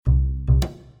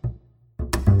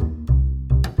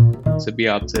to be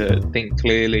able to think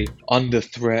clearly under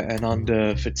threat and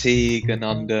under fatigue and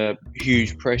under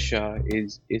huge pressure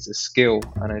is a skill,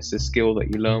 and it's a skill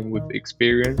that you learn with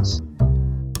experience.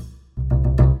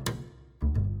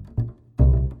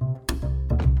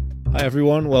 Hi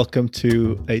everyone, welcome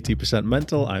to 80%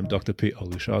 Mental. I'm Dr. Pete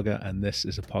Olusoga, and this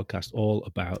is a podcast all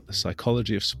about the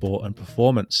psychology of sport and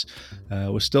performance.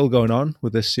 We're still going on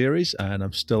with this series, and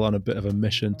I'm still on a bit of a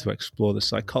mission to explore the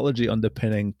psychology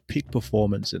underpinning peak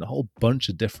performance in a whole bunch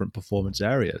of different performance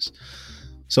areas.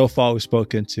 So far, we've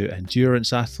spoken to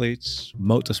endurance athletes,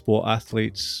 motorsport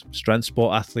athletes, strength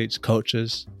sport athletes,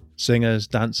 coaches, singers,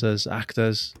 dancers,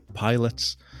 actors,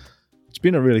 pilots. It's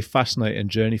been a really fascinating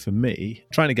journey for me,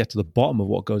 trying to get to the bottom of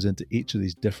what goes into each of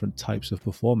these different types of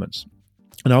performance.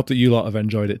 And I hope that you lot have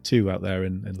enjoyed it too out there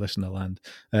in listener land.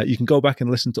 You can go back and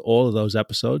listen to all of those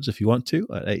episodes if you want to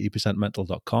at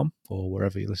 80percentmental.com or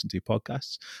wherever you listen to your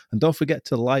podcasts. And don't forget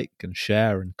to like and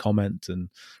share and comment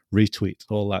and retweet,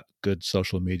 all that good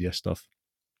social media stuff.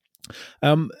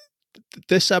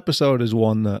 This episode is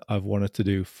one that I've wanted to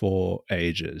do for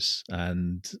ages,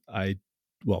 and I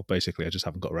just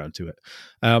haven't got around to it.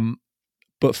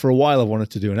 But for a while, I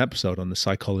wanted to do an episode on the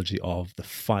psychology of the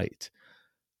fight.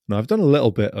 Now, I've done a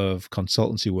little bit of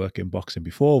consultancy work in boxing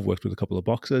before. I've worked with a couple of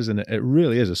boxers, and it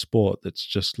really is a sport that's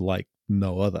just like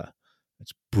no other.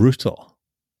 It's brutal.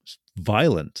 It's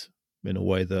violent in a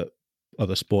way that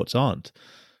other sports aren't.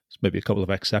 There's maybe a couple of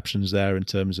exceptions there in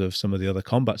terms of some of the other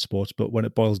combat sports, but when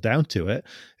it boils down to it,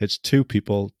 it's two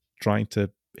people trying to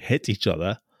hit each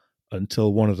other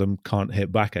until one of them can't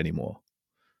hit back anymore.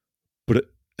 But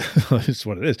it's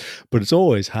what it is. But it's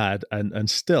always had and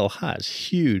still has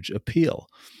huge appeal.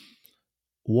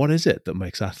 What is it that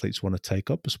makes athletes want to take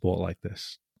up a sport like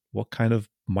this? What kind of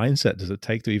mindset does it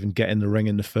take to even get in the ring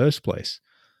in the first place?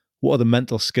 What are the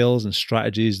mental skills and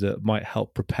strategies that might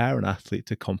help prepare an athlete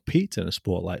to compete in a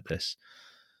sport like this?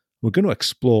 We're going to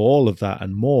explore all of that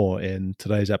and more in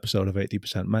today's episode of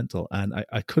 80% Mental. And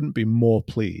I couldn't be more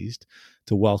pleased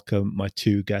to welcome my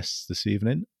two guests this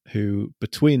evening, who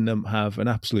between them have an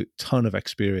absolute ton of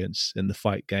experience in the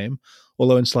fight game,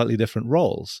 although in slightly different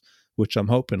roles, which I'm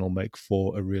hoping will make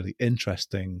for a really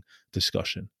interesting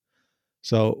discussion.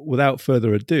 So without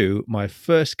further ado, my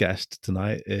first guest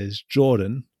tonight is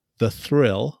Jordan "The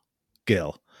Thrill"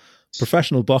 Gill.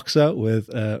 Professional boxer with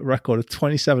a record of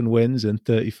 27 wins in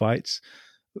 30 fights,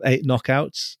 8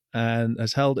 knockouts, and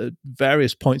has held at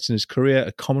various points in his career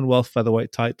a Commonwealth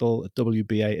featherweight title, a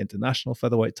WBA international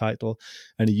featherweight title,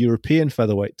 and a European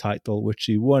featherweight title, which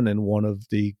he won in one of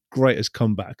the greatest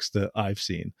comebacks that I've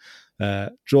seen.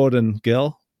 Jordan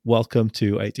Gill, welcome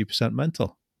to 80%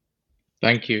 Mental.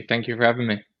 Thank you. Thank you for having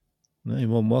me. No, you're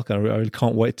more than welcome. I really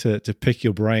can't wait to pick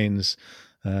your brains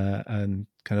and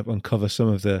kind of uncover some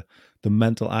of the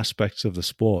mental aspects of the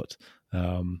sport.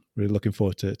 Really looking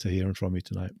forward to hearing from you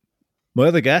tonight. My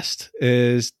other guest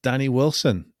is Danny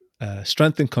Wilson,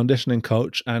 strength and conditioning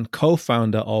coach and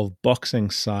co-founder of Boxing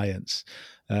Science.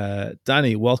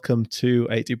 Danny, welcome to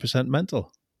 80%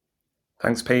 Mental.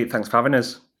 Thanks, Pete. Thanks for having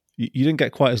us. You didn't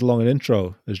get quite as long an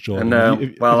intro as Jordan. No,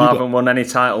 I haven't won any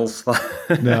titles.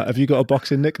 No, have you got a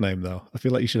boxing nickname, though? I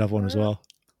feel like you should have one as well.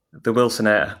 The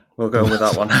Wilsonator. We'll go with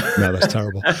that one. No, that's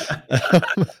terrible.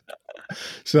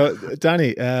 So,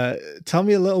 Danny, tell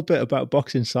me a little bit about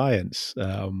Boxing Science.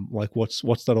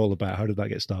 What's that all about? How did that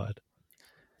get started?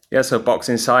 Yeah, so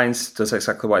Boxing Science does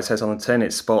exactly what it says on the tin.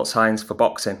 It's sports science for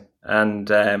boxing. And,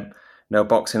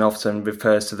 boxing often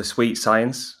refers to the sweet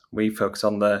science. We focus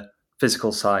on the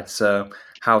physical side. So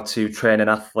how to train an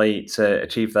athlete to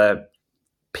achieve their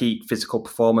peak physical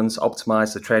performance,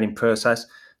 optimize the training process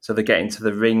so they get into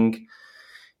the ring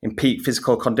in peak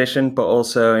physical condition, but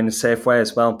also in a safe way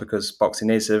as well, because boxing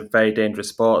is a very dangerous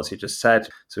sport, as you just said.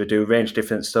 So we do a range of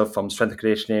different stuff from strength and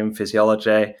conditioning,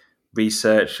 physiology,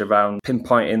 research around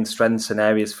pinpointing strengths and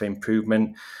areas for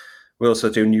improvement. We also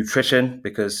do nutrition,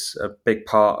 because a big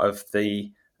part of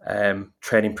the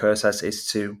training process is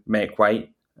to make weight.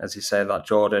 As you say, that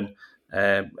Jordan,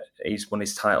 he's won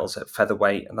his titles at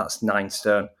featherweight, and that's 9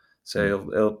 stone. So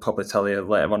he'll probably tell you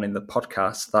later on in the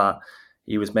podcast that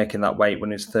he was making that weight when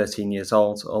he was 13 years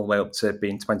old, all the way up to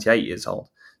being 28 years old.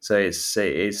 So it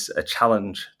is a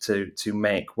challenge to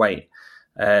make weight.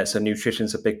 So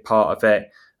nutrition's a big part of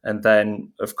it. And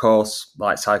then, of course,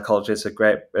 like psychology is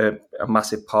a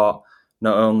massive part,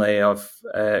 not only of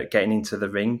getting into the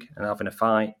ring and having a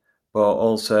fight, but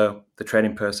also the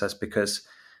training process, because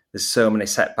there's so many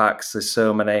setbacks, there's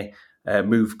so many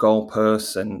move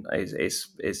goalposts, and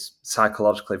it's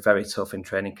psychologically very tough in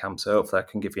training camp. So hopefully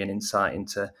I can give you an insight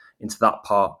into that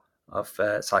part of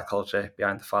psychology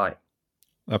behind the fight.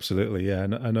 Absolutely, yeah.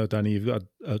 And I know, Danny, you've got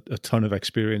a ton of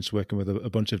experience working with a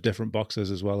bunch of different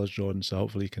boxers as well as Jordan. So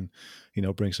hopefully you can,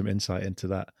 bring some insight into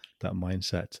that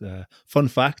mindset. Fun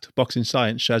fact, Boxing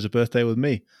Science shares a birthday with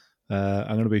me. I'm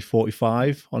going to be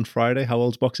 45 on Friday. How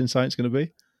old's Boxing Science going to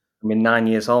be? I mean, 9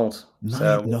 years old.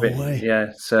 No way.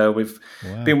 Yeah, so we've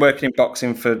been working in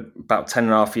boxing for about 10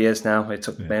 and a half years now. It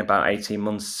took me about 18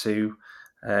 months to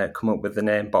come up with the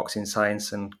name Boxing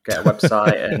Science and get a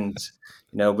website. And,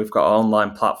 we've got an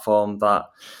online platform that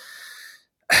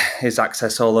is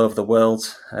accessed all over the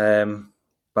world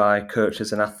by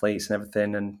coaches and athletes and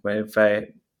everything. And we're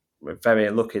very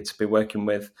lucky to be working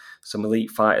with some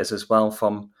elite fighters as well,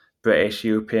 from British,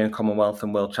 European, Commonwealth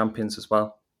and world champions as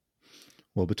well.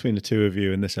 Well, between the two of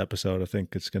you in this episode, I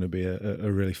think it's going to be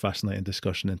a really fascinating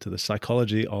discussion into the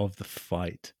psychology of the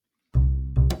fight.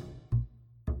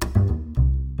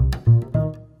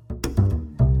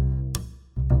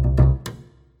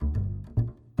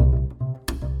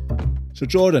 So,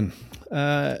 Jordan,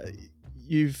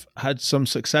 you've had some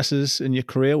successes in your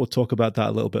career. We'll talk about that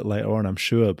a little bit later on, I'm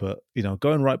sure. But,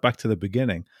 going right back to the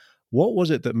beginning, what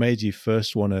was it that made you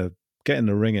first want to get in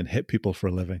the ring and hit people for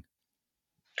a living?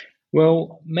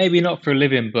 Well, maybe not for a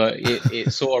living, but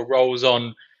it sort of rolls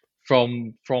on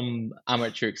from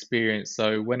amateur experience.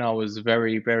 So when I was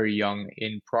very, very young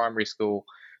in primary school,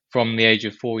 from the age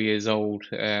of 4 years old,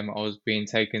 I was being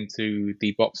taken to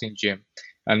the boxing gym.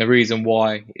 And the reason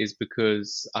why is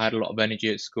because I had a lot of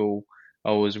energy at school.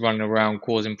 I was running around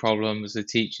causing problems. The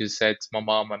teachers said to my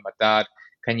mum and my dad,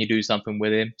 "Can you do something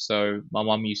with him?" So my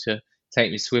mum used to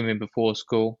take me swimming before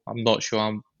school. I'm not sure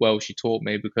how well she taught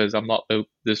me because I'm not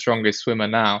the strongest swimmer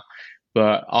now.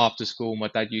 But after school, my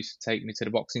dad used to take me to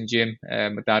the boxing gym.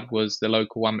 My dad was the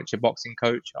local amateur boxing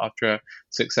coach after a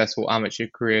successful amateur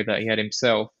career that he had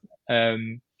himself.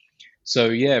 So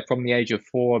yeah, from the age of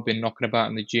 4, I've been knocking about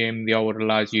in the gym. The older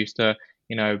lads used to,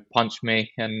 punch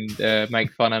me and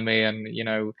make fun of me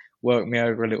and, work me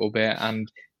over a little bit.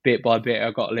 And bit by bit,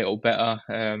 I got a little better,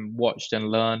 watched and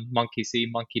learned, monkey see,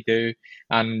 monkey do.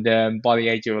 And by the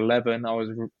age of 11, I was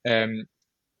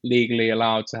legally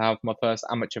allowed to have my first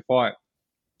amateur fight.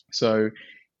 So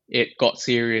it got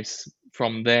serious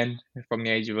from then, from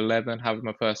the age of 11, having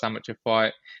my first amateur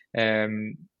fight.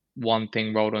 One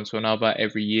thing rolled onto another.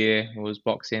 Every year I was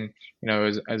boxing,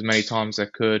 as many times as I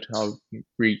could. I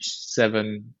reached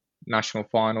 7 national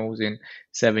finals in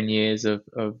 7 years of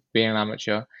being an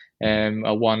amateur.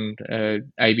 I won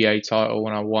ABA title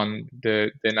when I won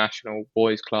the national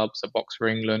boys clubs, I boxed for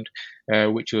England,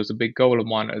 which was a big goal of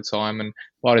mine at the time. And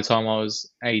by the time I was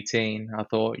 18, I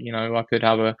thought, I could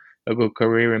have a good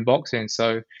career in boxing.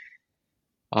 So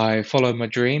I followed my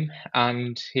dream,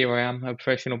 and here I am, a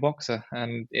professional boxer.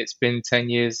 And it's been 10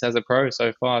 years as a pro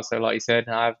so far. So like you said,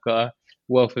 I've got a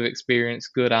wealth of experience,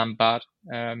 good and bad,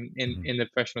 in the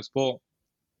professional sport.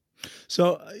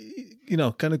 So,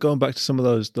 kind of going back to some of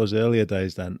those earlier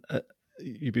days then,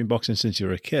 you've been boxing since you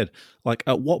were a kid. Like,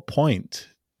 at what point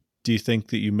do you think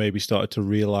that you maybe started to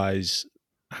realize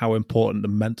how important the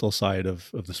mental side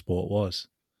of the sport was?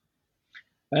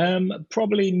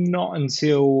 Probably not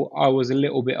until I was a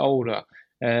little bit older.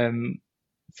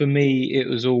 For me, it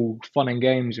was all fun and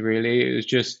games, really. It was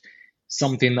just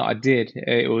something that I did.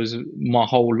 It was my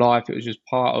whole life. It was just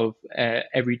part of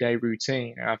everyday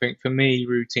routine. And I think for me,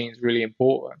 routine is really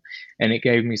important. And it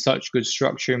gave me such good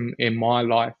structure in my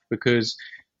life because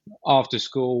after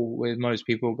school, with most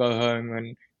people go home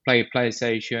and play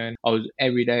PlayStation,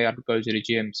 every day I'd go to the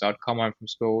gym. So I'd come home from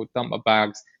school, dump my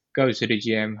bags, go to the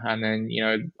gym, and then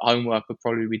homework would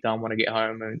probably be done when I get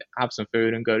home and have some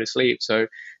food and go to sleep. So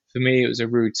for me, it was a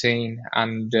routine,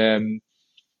 and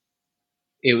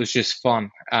it was just fun,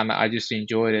 and I just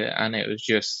enjoyed it, and it was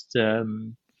just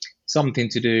something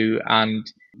to do. And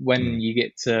when you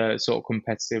get to sort of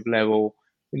competitive level,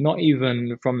 not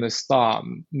even from the start,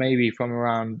 maybe from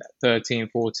around 13,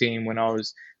 14, when I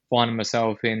was finding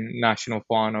myself in national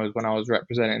finals, when I was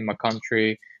representing my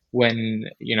country, when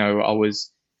I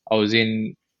was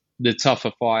in the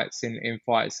tougher fights, in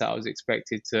fights that I was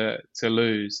expected to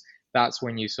lose. That's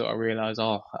when you sort of realize,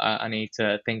 I need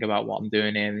to think about what I'm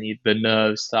doing here, and the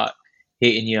nerves start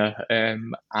hitting you,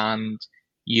 and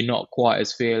you're not quite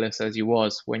as fearless as you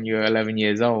was when you're 11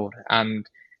 years old. And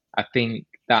I think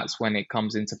that's when it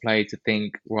comes into play to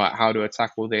think, right, how do I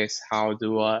tackle this? How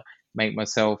do I make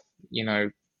myself,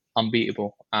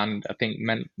 unbeatable? And I think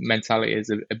mentality is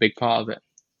a big part of it.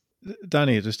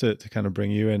 Danny, just to kind of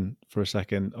bring you in for a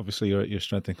second, obviously you're your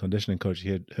strength and conditioning coach.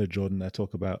 You heard Jordan there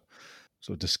talk about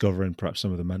sort of discovering perhaps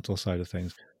some of the mental side of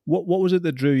things. What was it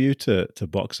that drew you to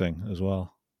boxing as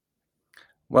well?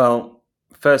 Well,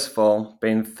 first of all,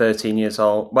 being 13 years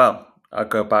old, well, I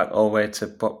go back all the way to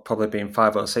probably being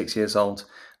 5 or 6 years old.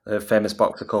 A famous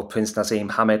boxer called Prince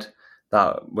Naseem Hamed,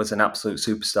 that was an absolute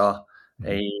superstar.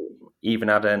 Mhm. He even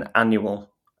had an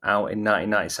annual out in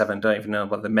 1997. Don't even know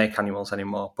whether they make annuals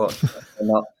anymore, but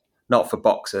not for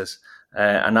boxers.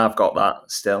 And I've got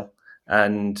that still.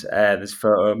 And there's a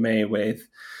photo of me with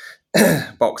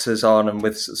boxers on and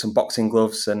with some boxing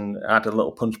gloves, and I had a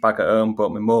little punch bag at home,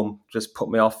 but my mum just put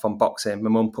me off from boxing. My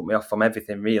mum put me off from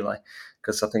everything, really,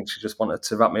 because I think she just wanted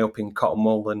to wrap me up in cotton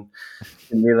wool and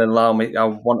didn't really allow me. I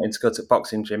wanted to go to the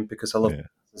boxing gym because I love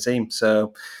the team.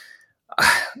 So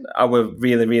I was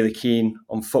really, really keen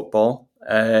on football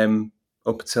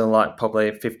up until like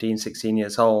probably 15, 16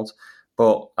 years old.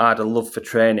 But I had a love for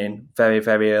training very,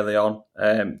 very early on,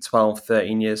 12,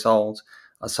 13 years old.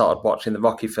 I started watching the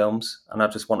Rocky films, and I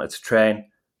just wanted to train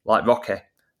like Rocky.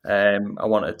 I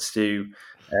wanted to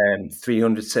do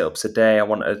 300 sit-ups a day. I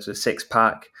wanted a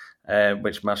six-pack,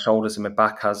 which my shoulders and my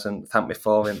back hasn't thanked me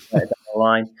for in down the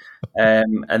line.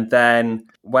 And then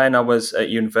when I was at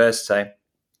university,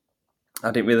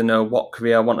 I didn't really know what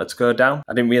career I wanted to go down.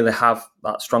 I didn't really have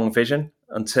that strong vision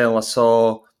until I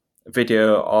saw a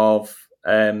video of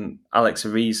Alex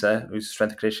Ariza, who's a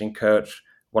strength and conditioning coach,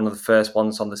 one of the first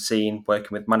ones on the scene, working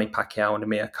with Manny Pacquiao and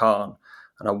Amir Khan.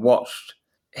 And I watched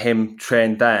him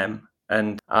train them,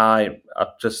 and I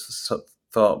just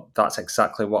thought that's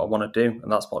exactly what I want to do,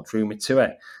 and that's what drew me to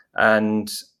it.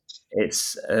 And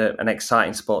it's an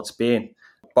exciting sport to be in.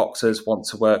 Boxers want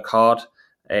to work hard.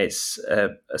 It's a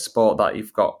sport that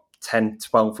you've got 10,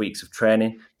 12 weeks of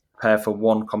training, prepare for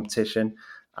one competition,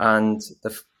 and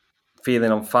the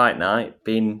feeling on fight night,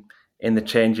 being in the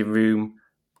changing room,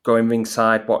 going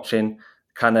ringside, watching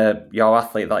kind of your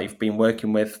athlete that you've been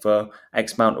working with for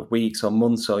X amount of weeks or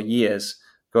months or years,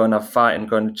 go and have a fight and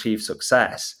go and achieve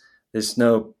success. There's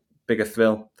no bigger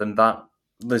thrill than that.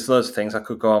 There's loads of things I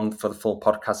could go on for the full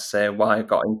podcast to say why I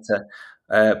got into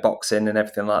boxing and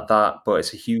everything like that, but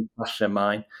it's a huge passion of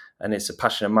mine, and it's a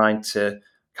passion of mine to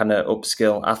kind of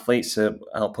upskill athletes to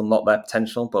help unlock their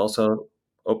potential, but also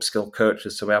upskill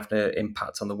coaches so we have an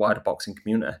impact on the wider boxing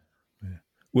community.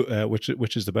 Yeah.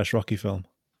 Which is the best Rocky film?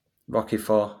 Rocky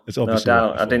IV. It's obviously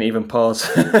no doubt. I didn't even pause.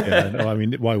 Yeah, no, I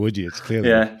mean, why would you? It's clearly.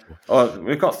 Yeah. Oh,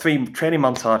 we've got 3 training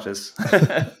montages.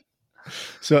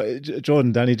 So,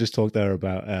 Jordan, Danny just talked there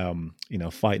about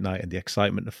fight night and the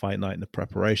excitement of fight night and the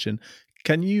preparation.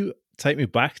 Can you take me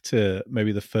back to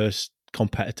maybe the first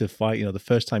competitive fight? The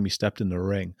first time you stepped in the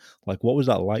ring. Like, what was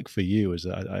that like for you?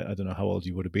 I don't know how old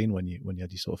you would have been when you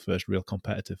had your sort of first real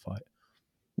competitive fight.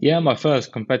 Yeah, my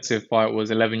first competitive fight was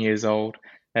 11 years old.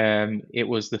 It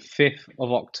was the 5th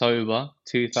of October,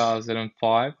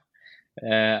 2005.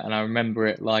 And I remember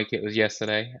it like it was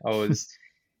yesterday. I was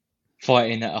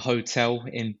fighting at a hotel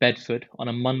in Bedford on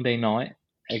a Monday night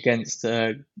against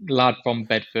a lad from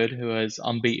Bedford who was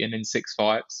unbeaten in 6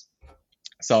 fights.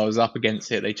 So I was up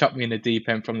against it. They chucked me in the deep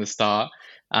end from the start,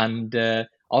 and I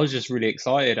was just really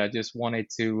excited. I just wanted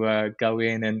to go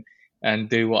in and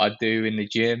do what I do in the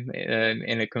gym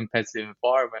in a competitive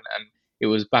environment. And it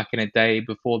was back in a day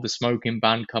before the smoking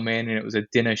ban come in, and it was a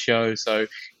dinner show. So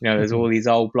there's all these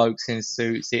old blokes in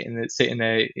suits sitting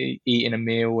there eating a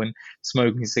meal and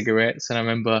smoking cigarettes. And I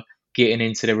remember getting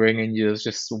into the ring, and there's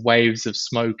just waves of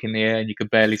smoke in the air, and you could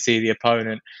barely see the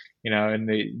opponent. And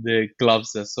the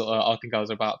gloves are sort of, I think I was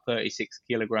about 36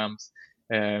 kilograms.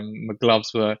 My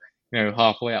gloves were,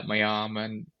 halfway up my arm,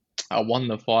 and I won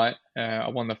the fight. I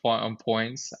won the fight on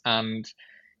points, and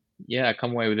yeah, I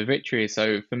come away with a victory.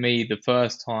 So for me, the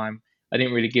first time, I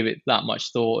didn't really give it that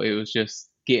much thought. It was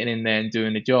just getting in there and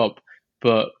doing the job.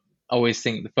 But I always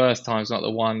think the first time is not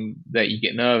the one that you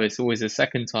get nervous. Always the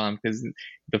second time, because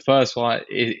the first fight,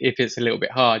 if it's a little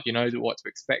bit hard, you know what to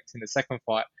expect in the second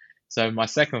fight. So my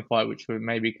second fight, which would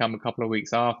maybe come a couple of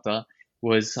weeks after, I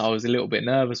was a little bit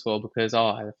nervous for, because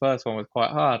the first one was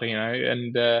quite hard,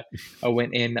 and I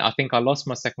went in. I think I lost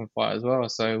my second fight as well,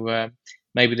 so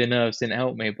maybe the nerves didn't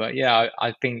help me. But yeah,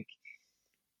 I think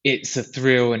it's a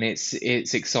thrill, and it's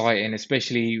exciting,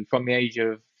 especially from the age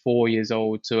of 4 years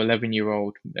old to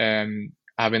 11-year-old.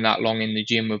 Having that long in the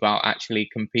gym without actually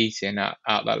competing at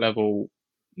that level,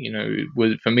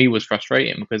 for me was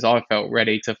frustrating, because I felt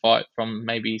ready to fight from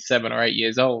maybe 7 or 8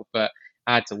 years old, but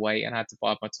I had to wait and had to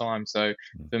bide my time. So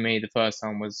for me, the first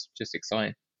time was just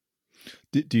exciting.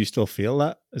 Do you still feel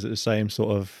that? Is it the same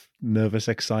sort of nervous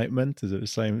excitement? Is it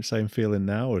the same feeling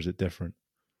now, or is it different?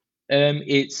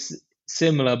 It's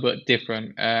similar but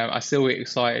different. I still get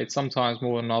excited, sometimes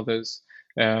more than others,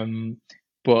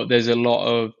 but there's a lot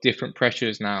of different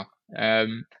pressures now.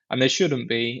 And there shouldn't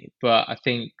be, but I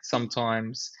think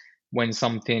sometimes when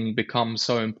something becomes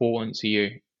so important to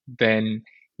you, then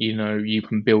you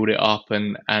can build it up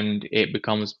and it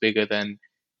becomes bigger than,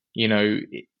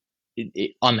 maybe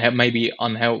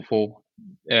unhelpful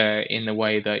in the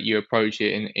way that you approach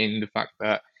it, in the fact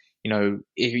that,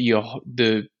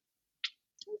 if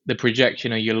the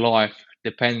projection of your life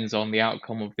depends on the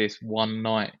outcome of this one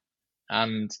night.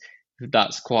 And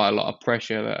that's quite a lot of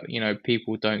pressure that,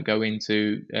 people don't go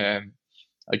into a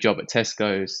job at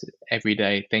Tesco's every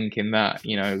day thinking that,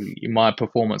 my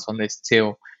performance on this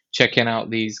till, checking out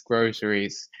these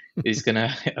groceries, is going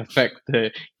to affect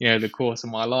the course of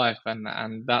my life.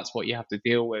 And that's what you have to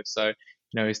deal with. So,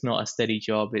 it's not a steady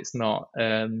job. It's not,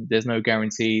 there's no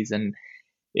guarantees, and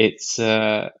it's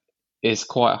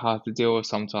quite hard to deal with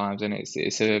sometimes. And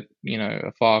it's a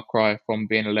far cry from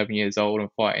being 11 years old and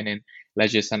fighting in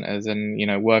leisure centres and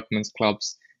workmen's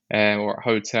clubs or at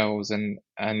hotels, and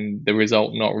the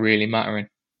result not really mattering.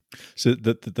 So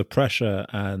the pressure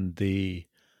and the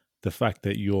fact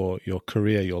that your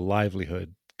career, your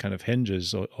livelihood kind of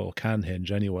hinges or can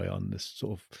hinge anyway on this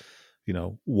sort of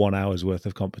 1 hour's worth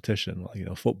of competition.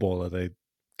 Like, footballer, they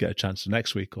get a chance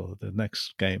next week or the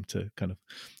next game to kind of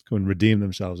go and redeem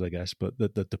themselves, I guess. But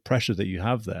the pressure that you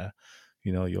have there,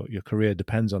 your career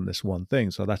depends on this one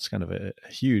thing. So that's kind of a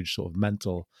huge sort of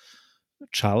mental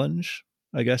challenge,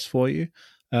 I guess, for you.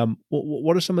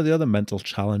 What are some of the other mental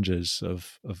challenges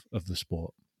of the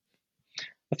sport?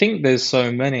 I think there's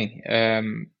so many.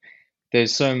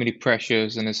 There's so many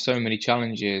pressures and there's so many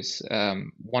challenges.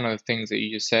 One of the things that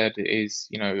you just said is,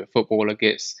 a footballer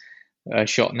gets a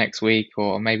shot next week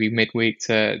or maybe midweek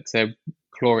to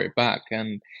claw it back.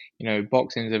 And,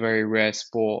 boxing is a very rare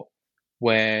sport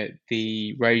where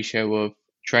the ratio of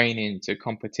training to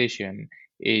competition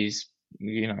is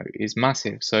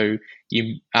massive. So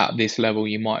at this level,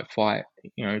 you might fight,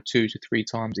 2 to 3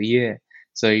 times a year.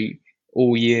 So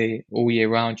all year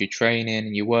round, you're training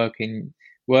and you're working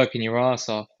your ass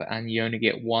off, and you only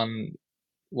get one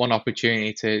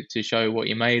opportunity to show what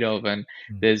you're made of. And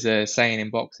there's a saying in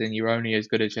boxing, you're only as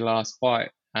good as your last fight.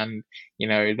 And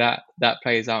that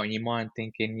plays out in your mind,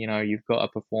 thinking you've got to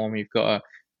perform, you've got to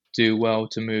do well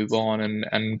to move on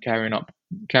and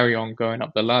carry on going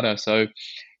up the ladder. So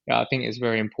I think it's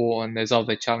very important. There's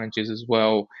other challenges as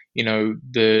well.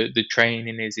 The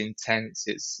training is intense.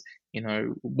 It's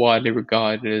widely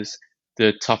regarded as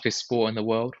the toughest sport in the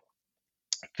world,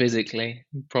 physically,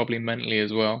 probably mentally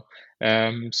as well.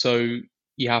 So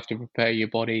you have to prepare your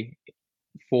body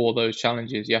for those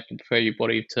challenges. You have to prepare your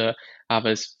body to have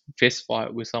a fist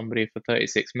fight with somebody for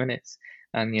 36 minutes.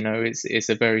 And, it's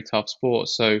a very tough sport.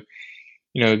 So,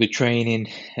 the training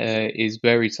is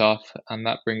very tough, and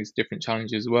that brings different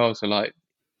challenges as well. So like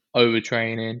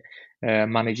overtraining,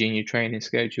 managing your training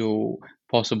schedule,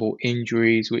 possible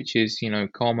injuries, which is,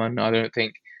 common. I don't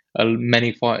think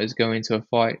many fighters go into a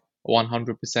fight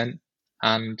 100%.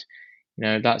 And,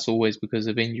 that's always because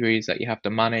of injuries that you have to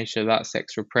manage. So that's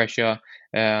extra pressure.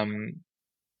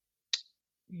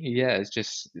 It's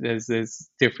just, there's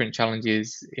different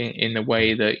challenges in the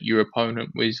way that your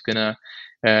opponent was going to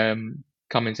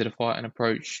come into the fight and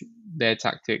approach their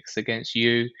tactics against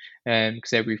you,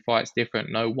 because every fight's different.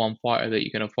 No one fighter that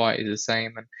you're going to fight is the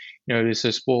same. And it's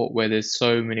a sport where there's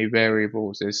so many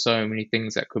variables, there's so many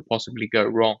things that could possibly go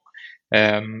wrong.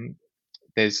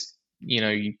 There's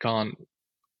you can't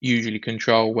usually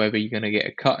control whether you're going to get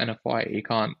a cut in a fight. You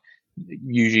can't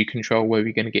usually control whether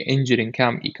you're going to get injured in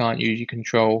camp. You can't usually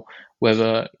control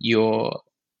whether your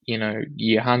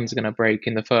hand's going to break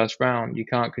in the first round. You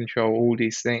can't control all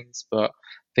these things, but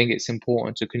I think it's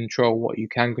important to control what you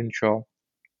can control,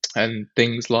 and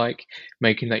things like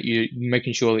making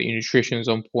sure that your nutrition is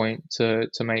on point to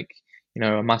make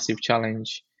a massive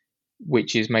challenge,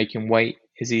 which is making weight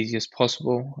as easy as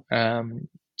possible,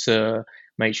 to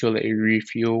make sure that you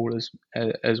refuel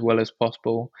as well as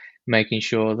possible, making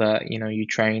sure that you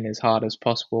train as hard as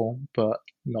possible but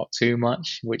not too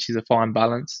much, which is a fine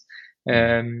balance.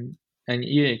 And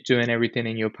doing everything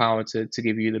in your power to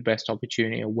give you the best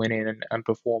opportunity of winning and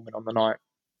performing on the night.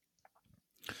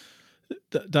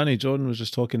 Danny, Jordan was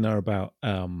just talking there about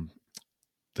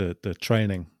the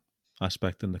training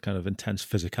aspect and the kind of intense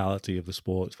physicality of the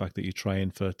sport. The fact that you train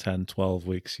for 10, 12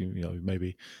 weeks,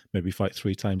 maybe fight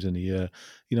 3 times in a year.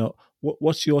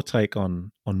 What's your take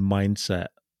on mindset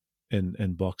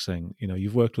in boxing?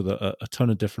 You've worked with a ton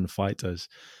of different fighters.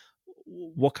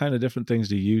 What kind of different things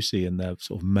do you see in their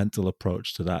sort of mental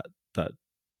approach to that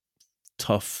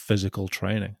tough physical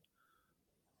training?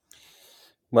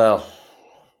 Well,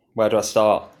 where do I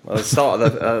start? Well, start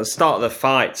of the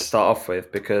fight to start off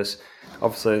with, because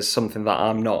obviously it's something that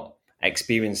I'm not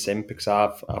experiencing because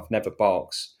I've never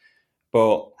boxed.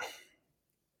 But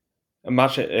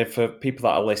imagine if for people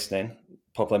that are listening,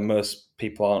 probably most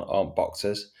people aren't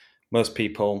boxers. Most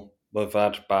people have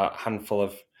had about a handful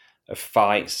of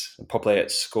fights, probably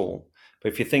at school.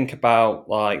 But if you think about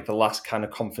like the last kind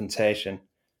of confrontation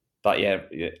that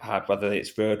you had, whether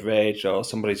it's road rage or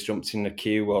somebody's jumped in the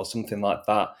queue or something like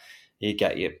that, you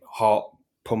get your heart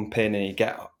pumping and you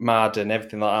get mad and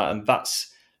everything like that. And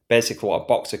that's basically what a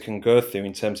boxer can go through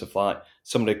in terms of like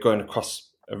somebody going across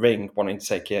a ring wanting to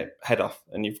take your head off,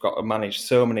 and you've got to manage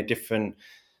so many different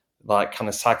like kind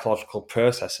of psychological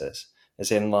processes,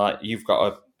 as in like you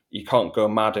can't go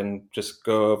mad and just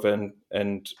go over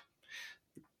and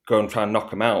go and try and knock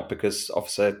them out, because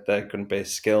obviously they're going to be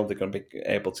skilled, they're going to be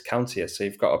able to counter you. So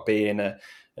you've got to be in an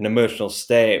emotional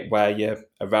state where you're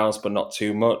aroused but not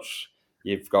too much.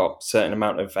 You've got a certain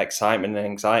amount of excitement and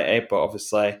anxiety, but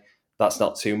obviously that's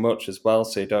not too much as well,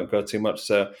 so you don't go too much.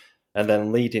 So, and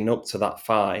then leading up to that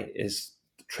fight is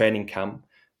the training camp,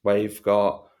 where you've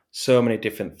got so many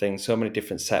different things, so many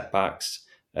different setbacks.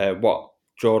 What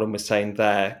Jordan was saying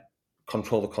there,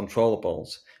 control the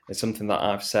controllables, is something that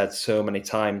I've said so many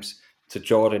times to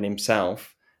Jordan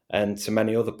himself and to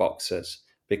many other boxers,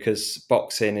 because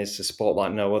boxing is a sport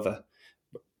like no other.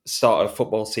 Start of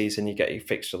football season, you get your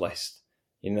fixture list.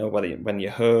 You know, when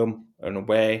you're home and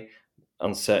away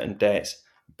on certain dates.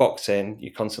 Boxing,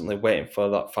 you're constantly waiting for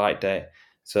that fight day.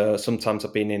 So sometimes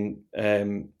I've been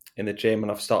in the gym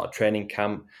and I've started training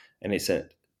camp, and it's an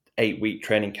 8-week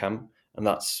training camp, and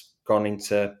that's gone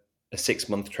into a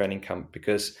 6-month training camp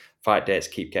because fight dates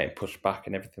keep getting pushed back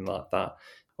and everything like that.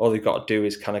 All you've got to do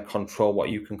is kind of control what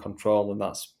you can control, and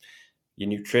that's your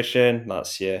nutrition,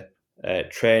 that's your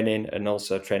training, and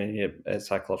also training your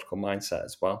psychological mindset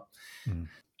as well.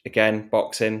 Again,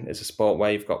 boxing is a sport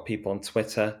where you've got people on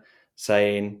Twitter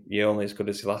saying you're only as good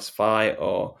as your last fight,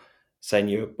 or saying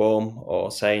you're a bum,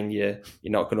 or saying you're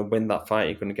not going to win that fight,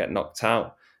 you're going to get knocked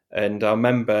out. And I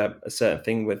remember a certain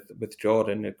thing with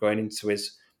Jordan going into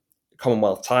his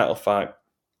Commonwealth title fight,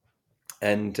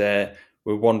 and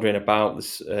we're wandering about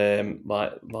this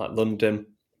like London,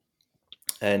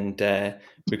 and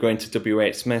we're going to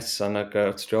WH Smith's, and I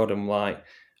go to Jordan like,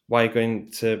 why are you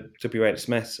going to WH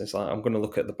Smith's? It's like, I'm going to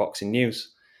look at the boxing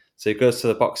news. So he goes to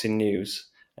the boxing news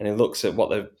and he looks at what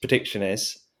the prediction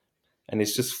is, and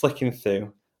he's just flicking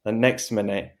through. The next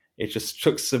minute, he just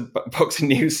chucks the boxing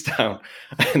news down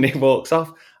and he walks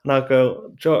off. And I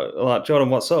go, Jordan,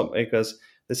 what's up? He goes,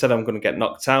 they said I'm going to get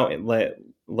knocked out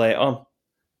late on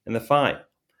in the fight.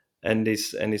 And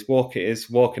he's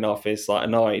walking off. He's like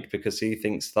annoyed because he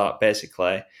thinks that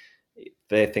basically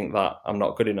they think that I'm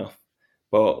not good enough.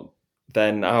 But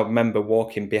then I remember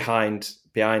walking behind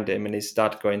him and his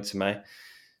dad going to me,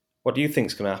 what do you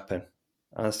think's going to happen?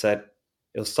 And I said,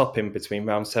 he'll stop him between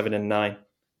round 7 and 9.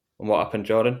 And what happened,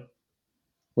 Jordan?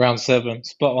 Round 7.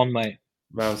 Spot on, mate.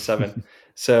 Round 7.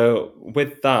 So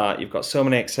with that, you've got so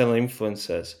many external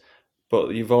influences,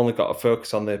 but you've only got to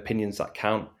focus on the opinions that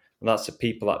count. And that's the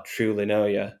people that truly know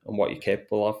you and what you're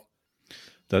capable of.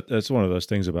 That's one of those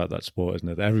things about that sport, isn't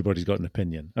it? Everybody's got an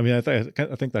opinion. I mean, I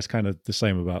think that's kind of the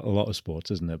same about a lot of sports,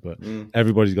 isn't it? But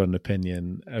everybody's got an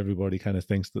opinion. Everybody kind of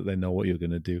thinks that they know what you're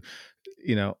going to do.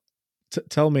 You know,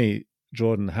 tell me,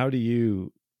 Jordan, how do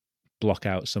you block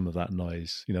out some of that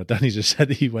noise? You know, Danny just said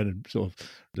that he went and sort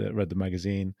of read the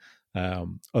magazine.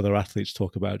 Other athletes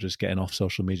talk about just getting off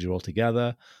social media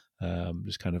altogether,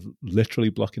 just kind of literally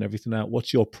blocking everything out.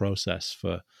 What's your process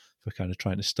for kind of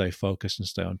trying to stay focused and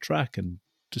stay on track and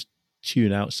just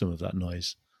tune out some of that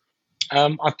noise?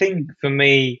 I think for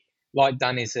me, like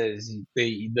Danny says,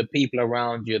 the people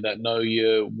around you that know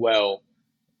you well,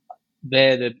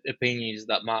 they're the opinions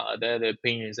that matter. They're the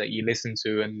opinions that you listen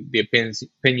to and the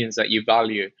opinions that you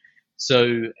value.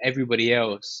 So everybody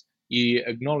else, you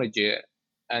acknowledge it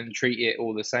and treat it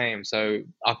all the same. So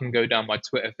I can go down my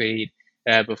Twitter feed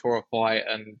before a fight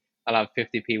and I'll have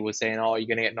 50 people saying, oh, you're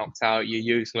going to get knocked out, you're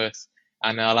useless.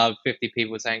 And I'll have 50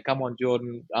 people saying, come on,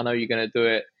 Jordan, I know you're going to do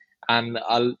it. And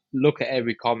I'll look at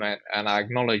every comment and I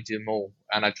acknowledge them all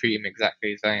and I treat them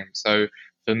exactly the same. So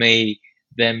for me,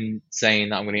 them saying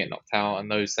that I'm going to get knocked out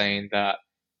and those saying that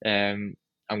I'm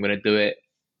going to do it,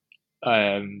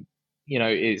 you know,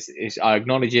 is I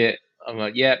acknowledge it. I'm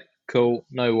like, yeah, cool,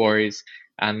 no worries.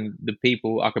 And the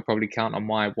people I could probably count on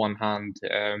my one hand,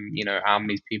 you know, how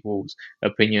many people's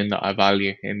opinion that I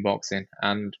value in boxing,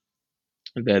 and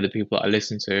they're the people that I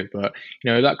listen to. But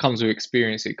you know, that comes with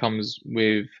experience. It comes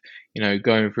with, you know,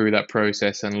 going through that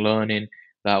process and learning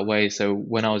that way. So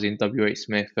when I was in WH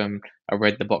Smith, I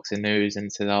read the boxing news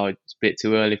and said, oh, it's a bit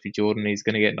too early for Jordan, he's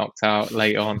going to get knocked out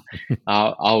late on.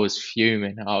 I was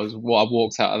fuming. I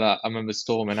walked out of that. I remember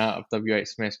storming out of WH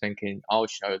Smith thinking, I'll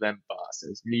show them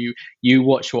bastards. You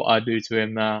watch what I do to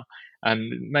him now.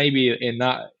 And maybe in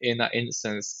that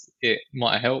instance, it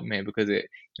might have helped me because it,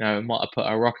 might have put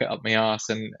a rocket up my ass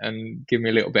and give me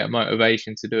a little bit of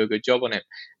motivation to do a good job on it.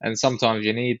 And sometimes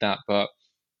you need that, but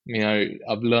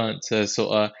I've learned to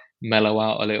sort of mellow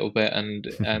out a little bit and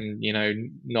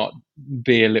not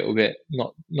be a little bit,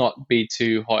 not be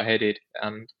too hot headed.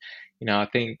 And I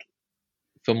think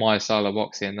for my style of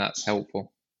boxing, that's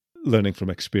helpful. Learning from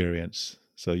experience.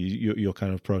 So your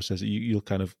kind of process, you'll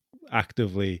kind of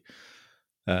actively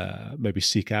maybe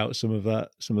seek out some of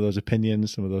those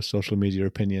opinions, some of those social media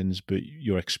opinions, but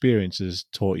your experiences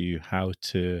taught you how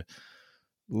to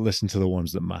listen to the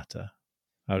ones that matter.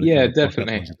 Yeah,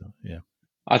 definitely. Yeah,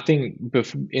 I think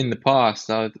in the past,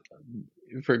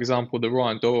 for example, the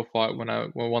Ryan Doyle fight when I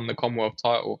won the Commonwealth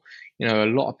title, a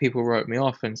lot of people wrote me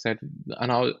off and said,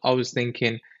 and I was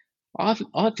thinking, I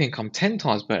think I'm 10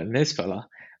 times better than this fella.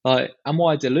 Like, am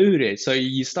I deluded? So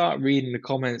you start reading the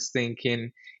comments,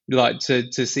 thinking like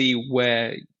to see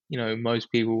where most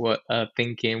people are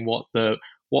thinking, what the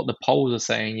polls are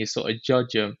saying. You sort of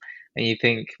judge them, and you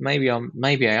think maybe I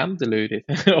am deluded,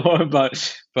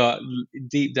 but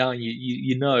deep down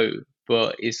you know,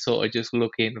 but it's sort of just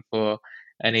looking for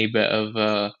any bit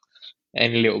of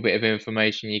any little bit of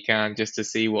information you can just to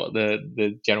see what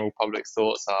the general public's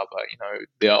thoughts are. But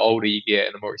the older you get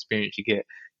and the more experience you get,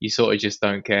 you sort of just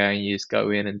don't care and you just go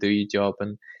in and do your job,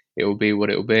 and it will be what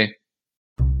it will be.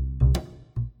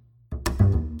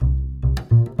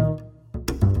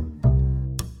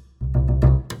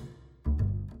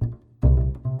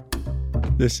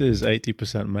 This is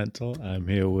 80% Mental. I'm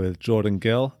here with Jordan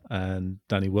Gill and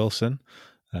Danny Wilson,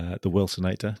 the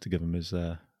Wilsonator, to give him his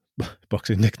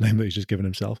boxing nickname that he's just given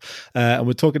himself. And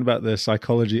we're talking about the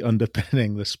psychology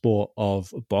underpinning the sport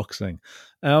of boxing.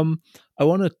 I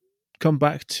want to come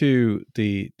back to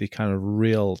the kind of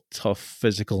real tough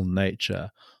physical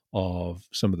nature of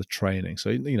some of the training.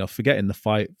 So, forgetting the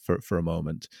fight for a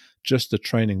moment, just the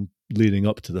training leading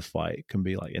up to the fight can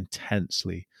be like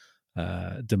intensely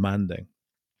demanding.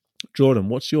 Jordan,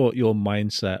 what's your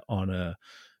mindset on an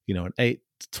 8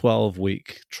 to 12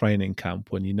 week training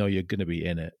camp when you're going to be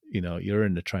in it? You're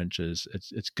in the trenches.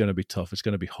 It's going to be tough. It's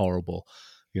going to be horrible.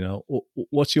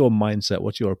 What's your mindset?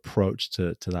 What's your approach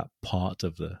to that part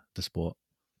of the sport?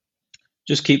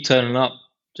 Just keep turning up.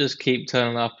 Just keep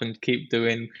turning up and keep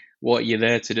doing what you're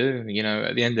there to do.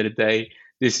 At the end of the day,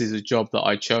 this is a job that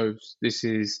I chose. This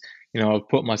is, I've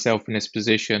put myself in this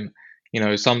position.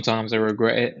 Sometimes I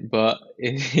regret it, but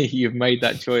you've made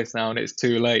that choice now and it's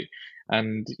too late.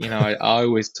 And, I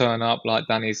always turn up, like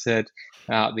Danny said,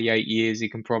 out the 8 years, you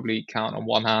can probably count on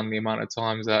one hand the amount of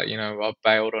times that, I've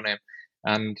bailed on him.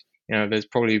 And, there's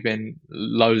probably been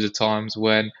loads of times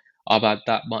when I've had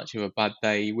that much of a bad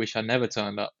day. You wish I never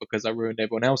turned up because I ruined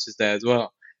everyone else's day as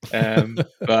well.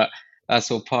 But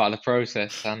that's all part of the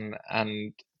process.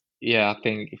 And yeah, I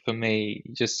think for me,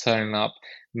 just turning up,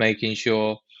 making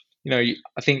sure,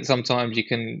 I think sometimes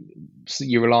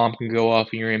your alarm can go off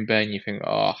and you're in bed and you think,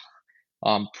 oh,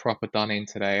 I'm proper done in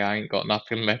today. I ain't got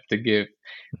nothing left to give.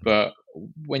 But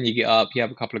when you get up, you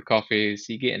have a couple of coffees,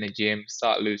 you get in the gym,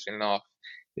 start loosening off.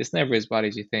 It's never as bad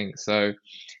as you think. So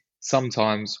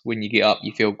sometimes when you get up,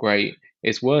 you feel great.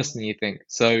 It's worse than you think.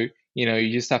 So,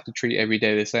 you just have to treat every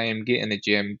day the same. Get in the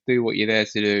gym, do what you're there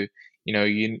to do.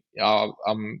 You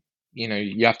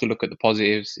have to look at the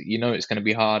positives. It's going to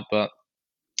be hard, but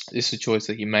it's a choice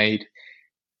that you made.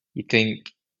 You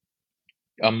think,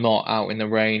 I'm not out in the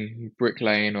rain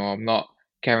bricklaying, or I'm not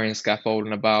carrying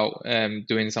scaffolding about,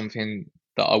 doing something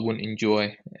that I wouldn't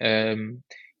enjoy,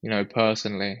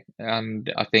 personally.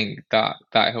 And I think that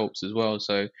helps as well.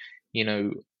 So,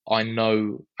 I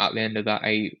know at the end of that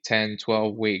 8, 10,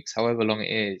 12 weeks, however long it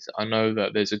is, I know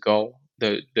that there's a goal.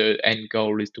 The end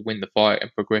goal is to win the fight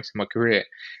and progress in my career.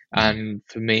 And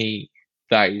for me,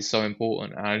 that is so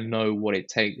important. And I know what it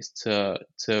takes to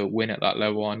win at that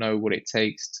level. I know what it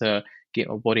takes to get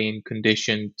my body in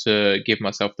condition to give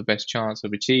myself the best chance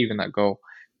of achieving that goal.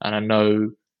 And I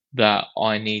know that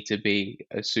I need to be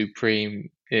a supreme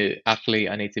athlete.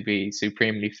 I need to be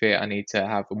supremely fit. I need to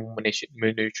have more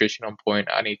nutrition on point.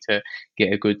 I need to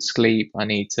get a good sleep. I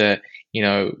need to,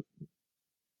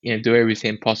 do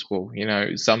everything possible.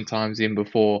 Sometimes even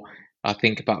before I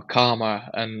think about karma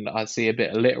and I see a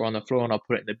bit of litter on the floor and I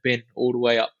put it in the bin all the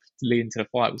way up leading to the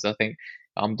fight, because I think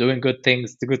I'm doing good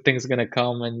things. The good things are going to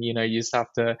come, and you just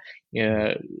have to,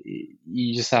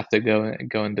 you just have to go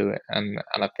and do it. And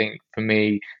I think for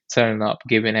me, turning up,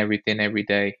 giving everything every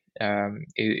day,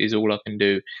 is all I can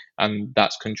do, and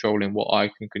that's controlling what I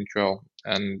can control.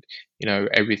 And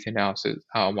everything else is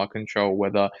out of my control.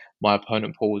 Whether my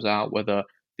opponent pulls out, whether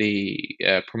the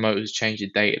promoters change the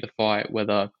date of the fight,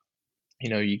 whether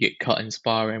you get cut in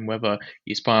sparring, whether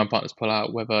your sparring partners pull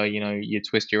out, whether, you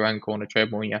twist your ankle on a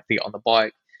treadmill and you have to get on the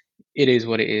bike. It is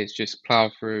what it is. Just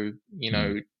plow through,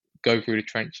 Mm. go through the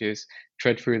trenches,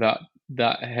 tread through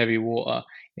that heavy water,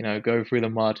 go through the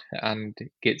mud and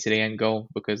get to the end goal,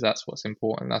 because that's what's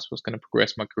important. That's what's going to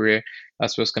progress my career.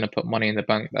 That's what's going to put money in the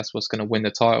bank. That's what's going to win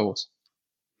the titles.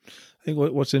 I think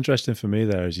what's interesting for me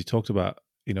there is you talked about,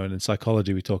 and in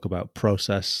psychology we talk about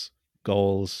process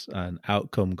goals and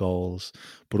outcome goals,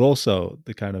 but also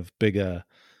the kind of bigger,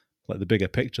 like the bigger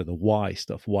picture, the why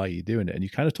stuff, why you're doing it. And you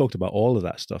kind of talked about all of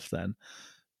that stuff then.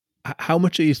 How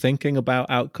much are you thinking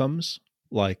about outcomes?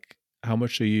 Like, how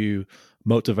much are you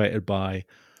motivated by,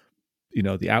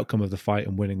 the outcome of the fight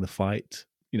and winning the fight,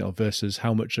 versus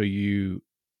how much are you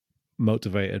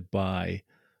motivated by,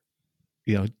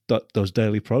 those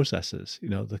daily processes,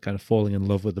 the kind of falling in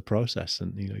love with the process.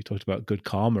 And, you talked about good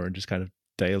karma and just kind of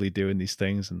daily doing these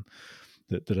things and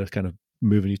that are kind of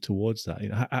moving you towards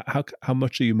that. How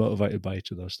much are you motivated by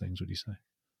each of those things, would you say?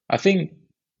 I think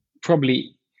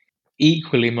probably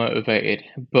equally motivated,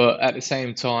 but at the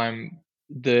same time,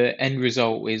 the end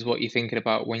result is what you're thinking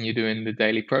about when you're doing the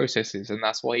daily processes, and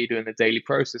that's why you're doing the daily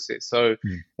processes. So,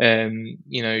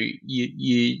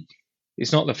 you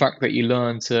it's not the fact that you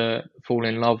learn to fall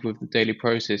in love with the daily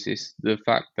process; it's the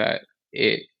fact that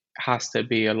it has to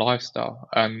be a lifestyle.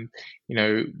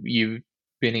 You've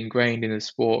been ingrained in the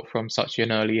sport from such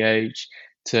an early age.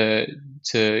 To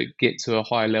get to a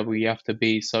high level, you have to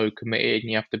be so committed,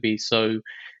 and you have to be so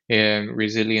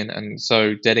resilient and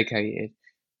so dedicated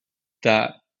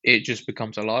that it just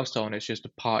becomes a lifestyle, and it's just a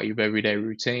part of your everyday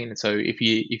routine. And so if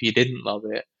you didn't love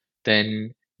it,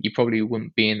 then you probably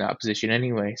wouldn't be in that position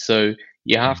anyway. So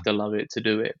you have to love it to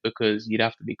do it, because you'd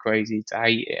have to be crazy to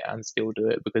hate it and still do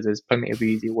it, because there's plenty of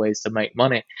easy ways to make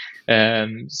money.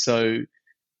 So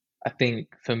I think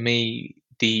for me,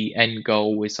 the end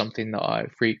goal is something that I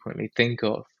frequently think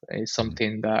of. It's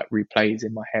something that replays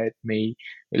in my head. Me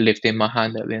lifting my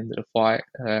hand at the end of the fight,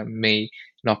 me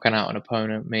knocking out an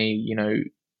opponent, me,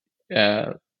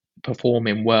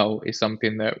 performing well is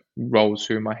something that rolls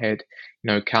through my head,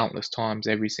 countless times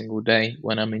every single day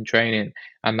when I'm in training.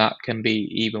 And that can be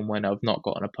even when I've not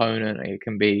got an opponent. It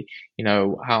can be,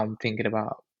 how I'm thinking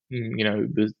about,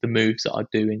 the moves that I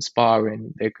do in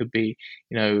sparring. There could be,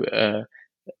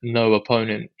 no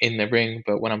opponent in the ring,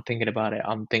 but when I'm thinking about it,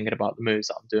 I'm thinking about the moves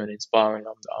that I'm doing in sparring.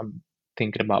 I'm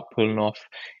thinking about pulling off,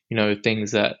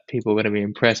 things that people are going to be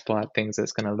impressed by, things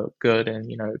that's going to look good, and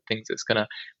things that's going to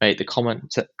make the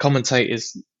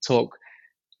commentators talk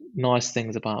nice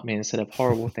things about me instead of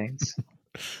horrible things.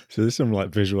 So there's some like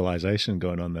visualization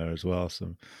going on there as well,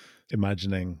 some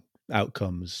imagining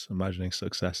outcomes, imagining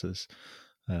successes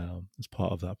as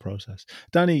part of that process.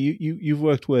 Danny, you've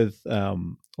worked with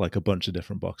like a bunch of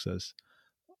different boxers.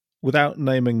 Without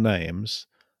naming names,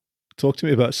 talk to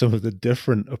me about some of the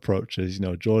different approaches.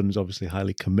 Jordan's obviously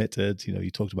highly committed.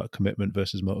 You talked about commitment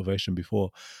versus motivation before.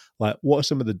 Like, what are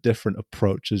some of the different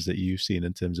approaches that you've seen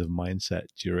in terms of mindset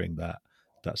during that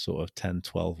sort of 10,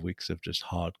 12 weeks of just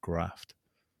hard graft?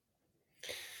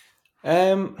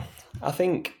 I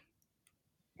think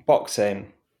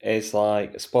boxing is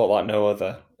like a sport like no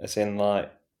other, as in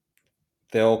like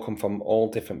they all come from all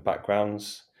different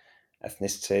backgrounds,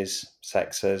 ethnicities,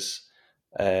 sexes,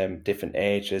 different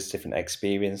ages, different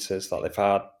experiences that they've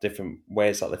had, different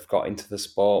ways that they've got into the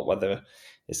sport, whether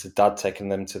it's the dad taking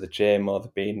them to the gym, or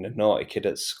they've been a naughty kid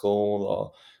at school,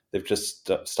 or they've just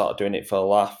started doing it for a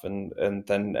laugh and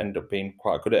then end up being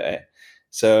quite good at it.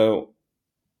 So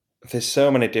there's so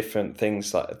many different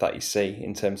things that you see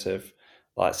in terms of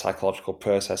like psychological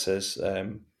processes,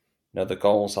 the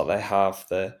goals that they have,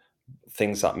 the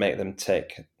things that make them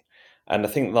tick. And I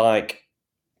think like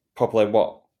probably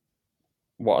what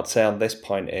I'd say on this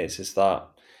point is that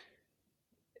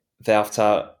they have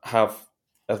to have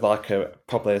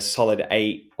probably a solid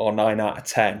 8 or 9 out of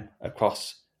 10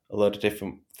 across a load of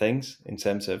different things in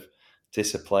terms of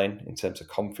discipline, in terms of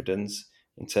confidence,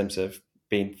 in terms of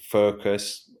being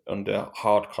focused under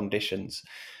hard conditions.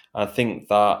 I think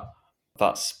that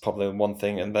that's probably one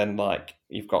thing. And then like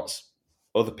you've got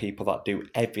other people that do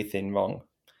everything wrong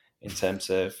in terms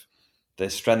of their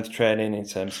strength training, in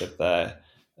terms of their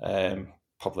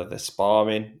probably the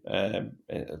sparring,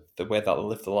 the way that they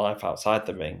live the life outside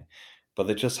the ring, but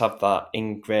they just have that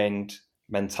ingrained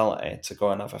mentality to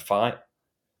go and have a fight.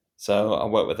 So I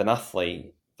worked with an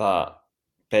athlete that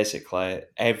basically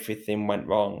everything went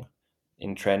wrong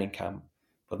in training camp,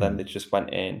 but then they just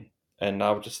went in, and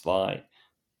I was just like,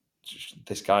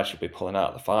 this guy should be pulling out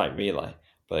of the fight, really.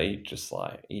 But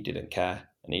he didn't care,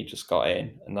 and he just got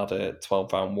in and had a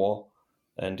 12-round war,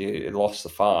 and he lost the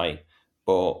fight,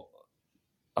 but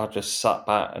I just sat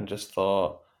back and just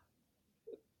thought,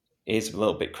 he's a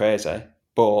little bit crazy,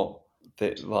 but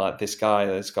this guy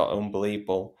has got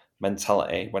unbelievable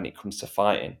mentality when it comes to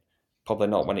fighting. Probably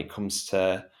not when it comes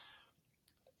to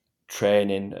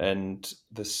training and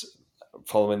this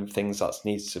following things that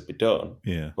needs to be done.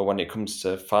 Yeah. But when it comes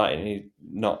to fighting, he's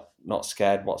not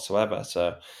scared whatsoever.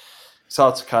 So it's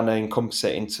hard to kind of encompass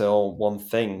it into all one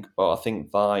thing. But I think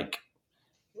like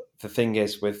the thing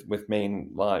is with me,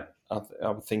 and like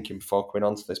I'm thinking before coming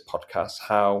onto this podcast,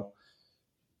 how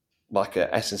like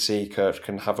a S&C coach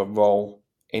can have a role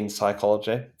in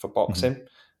psychology for boxing.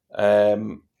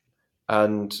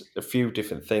 And a few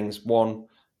different things. One,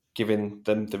 giving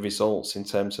them the results in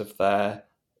terms of their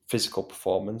physical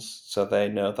performance, so they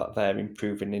know that they're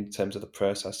improving in terms of the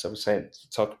process. So we're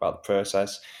talking about the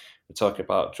process. We're talking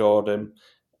about Jordan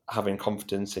having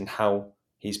confidence in how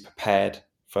he's prepared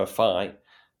for a fight.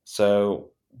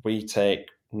 So we take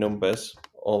numbers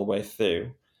all the way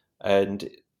through, and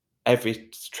every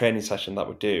training session that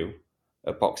we do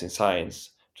at Boxing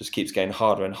Science just keeps getting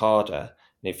harder and harder,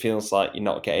 and it feels like you're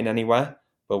not getting anywhere.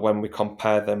 But when we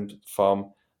compare them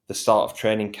from the start of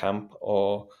training camp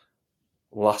or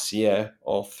last year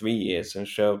or 3 years and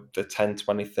show the 10,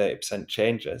 20, 30%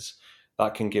 changes,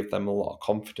 that can give them a lot of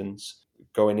confidence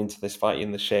going into this fight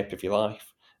in the shape of your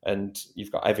life. And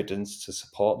you've got evidence to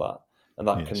support that. And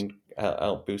that can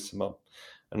help boost them up.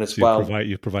 And as well,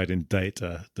 you're providing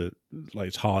data that, like,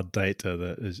 it's hard data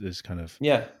that is kind of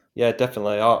yeah,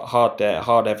 definitely hard data,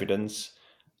 hard evidence,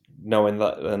 knowing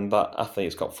that and that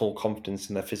athlete's got full confidence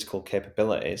in their physical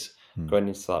capabilities going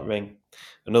into that ring.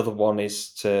 Another one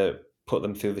is to put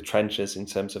them through the trenches in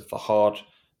terms of the hard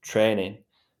training.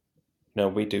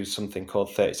 We do something called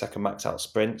 30-second max out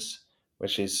sprints,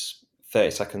 which is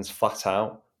 30 seconds flat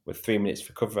out with 3 minutes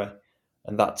recovery,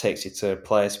 and that takes you to a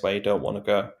place where you don't want to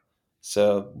go.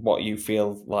 So what you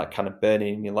feel like kind of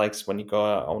burning in your legs when you go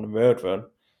out on a road run,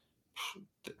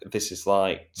 this is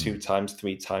like 2 times,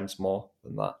 3 times more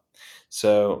than that.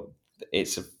 So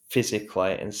it's a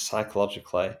physically and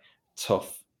psychologically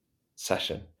tough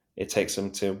session. It takes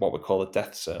them to what we call a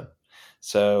death zone.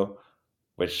 So,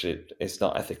 which is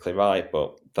not ethically right,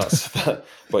 but that's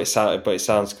but it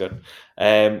sounds good.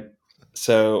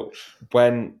 So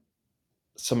when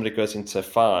somebody goes into a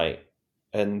fight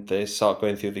and they start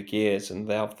going through the gears and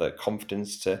they have the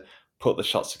confidence to put the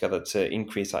shots together to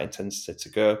increase that intensity, to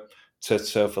go to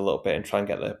surf a little bit and try and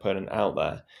get their opponent out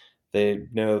there, they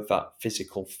know that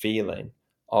physical feeling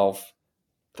of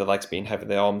the legs being heavy,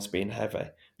 the arms being heavy,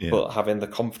 but having the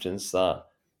confidence that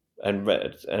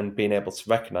and being able to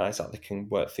recognize that they can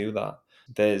work through that.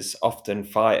 There's often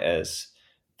fighters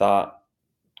that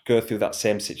go through that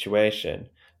same situation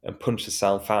and punch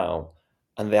themselves out,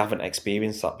 and they haven't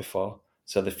experienced that before.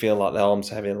 So they feel like their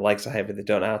arms are heavy, their legs are heavy, they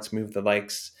don't know how to move the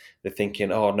legs. They're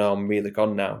thinking, oh no, I'm really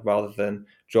gone now, rather than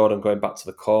Jordan going back to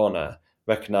the corner,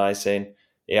 recognizing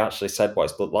he actually said what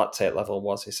his blood lactate level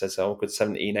was. He says, oh, good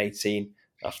 17, 18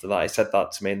 after that. He said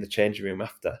that to me in the changing room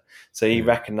after. So he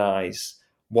recognized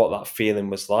what that feeling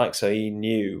was like. So he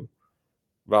knew,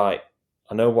 right,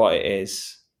 I know what it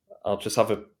is. I'll just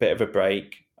have a bit of a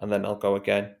break and then I'll go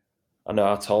again. I know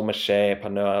how to hold my shape. I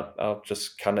know I'll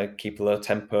just kind of keep a low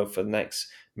tempo for the next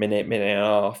minute and a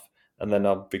half, and then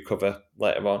I'll recover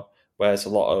later on. Whereas a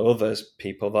lot of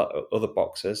other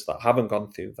boxers that haven't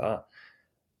gone through that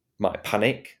might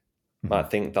panic,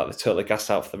 might think that they're totally gassed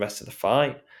out for the rest of the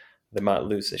fight. They might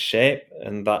lose their shape,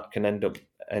 and that can end up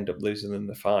losing them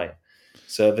the fight.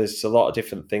 So there's a lot of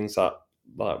different things that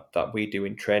we do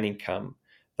in training camp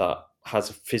that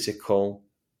has a physical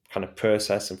kind of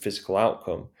process and physical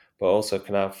outcome, but also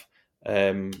can have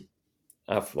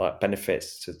like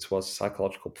benefits towards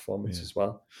psychological performance as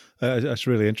well. That's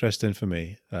really interesting for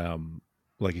me.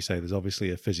 Like you say, there's obviously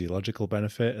a physiological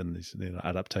benefit and these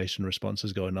adaptation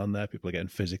responses going on there. People are getting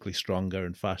physically stronger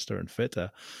and faster and fitter.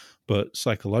 But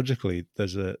psychologically,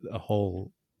 there's a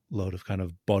whole load of kind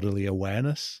of bodily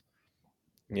awareness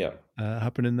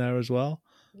happening there as well.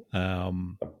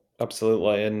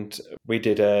 Absolutely. And we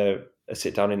did a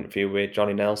sit-down interview with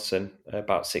Johnny Nelson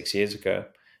about 6 years ago.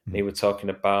 And he was talking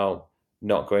about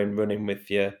not going running with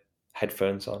your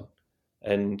headphones on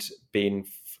and being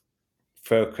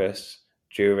focused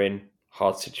during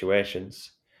hard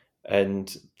situations.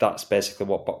 And that's basically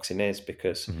what boxing is,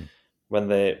 because when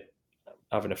they're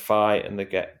having a fight and they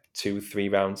get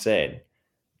 2-3 rounds in,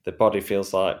 the body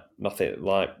feels like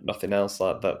nothing else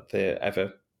like that they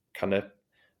ever kind of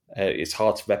it's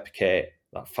hard to replicate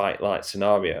that fight-like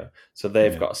scenario. So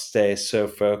they've got to stay so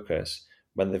focused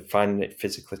when they're finding it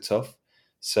physically tough.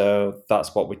 So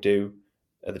that's what we do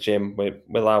at the gym. We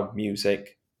allow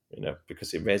music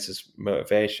because it raises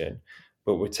motivation.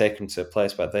 But we take them to a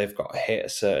place where they've got to hit a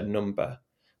certain number.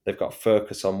 They've got to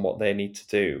focus on what they need to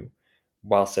do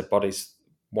whilst their body's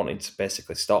wanting to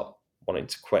basically stop, wanting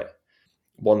to quit.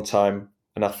 One time,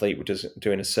 an athlete was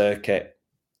doing a circuit.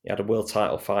 He had a world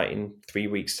title fight in 3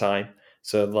 weeks' time.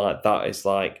 So like that is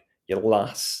like your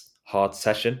last hard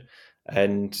session.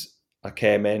 And I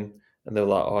came in and they were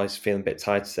like, oh, he's feeling a bit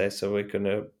tired today, so we're going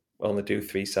to only do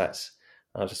 3 sets.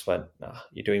 And I just went, nah,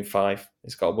 you're doing 5.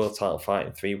 He's got a world title fight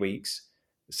in 3 weeks.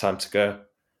 It's time to go.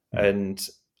 Mm-hmm. And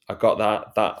I got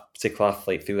that particular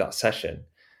athlete through that session.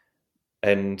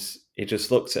 And he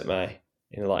just looked at me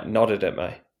and like nodded at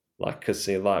me, like, because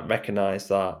he like recognised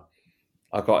that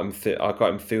I got him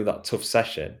through that tough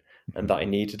session and that he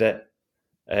needed it.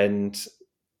 And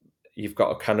you've got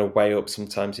to kind of weigh up.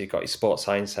 Sometimes you've got your sports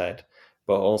science head,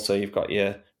 but also you've got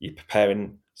you're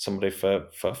preparing somebody for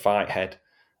a fight head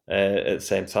at the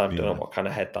same time. Don't know what kind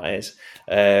of head that is,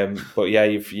 but yeah,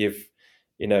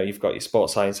 you've got your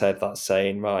sports science head that's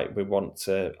saying, right, we want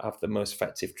to have the most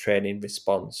effective training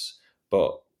response,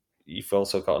 but you've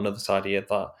also got another side here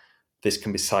that this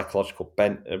can be psychological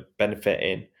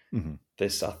benefiting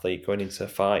this athlete going into a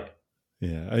fight.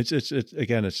 Yeah,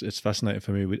 it's fascinating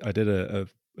for me. I did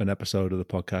an episode of the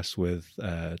podcast with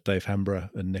Dave Hembrough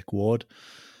and Nick Ward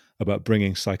about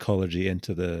bringing psychology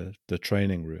into the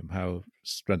training room, how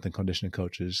strength and conditioning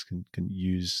coaches can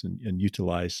use and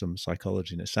utilize some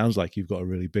psychology. And it sounds like you've got a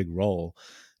really big role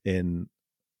in,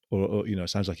 or it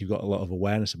sounds like you've got a lot of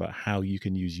awareness about how you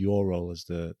can use your role as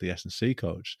the S&C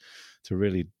coach to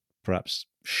really perhaps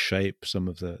shape some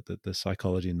of the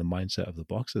psychology and the mindset of the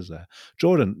boxers there.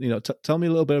 Jordan, tell me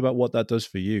a little bit about what that does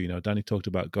for you. Danny talked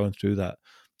about going through that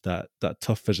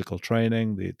tough physical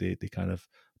training, the kind of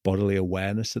bodily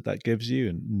awareness that gives you,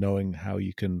 and knowing how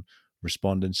you can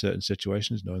respond in certain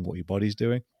situations, knowing what your body's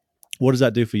doing. What does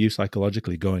that do for you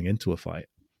psychologically going into a fight?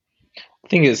 I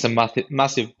think it's a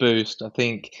massive boost. I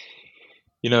think,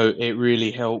 it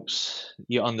really helps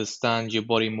you understand your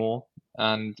body more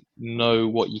and know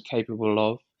what you're capable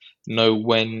of, know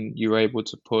when you're able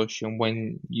to push and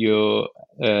when you're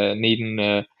needing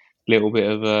a little bit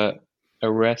of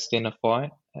a rest in a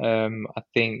fight. I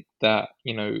think that,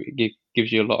 it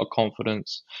gives you a lot of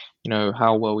confidence.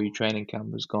 How well your training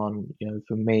camp has gone,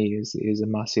 for me is a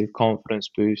massive confidence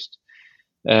boost.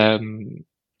 There's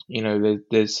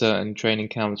certain training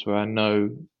camps where I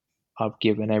know I've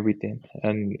given everything,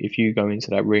 and if you go into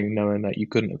that ring knowing that you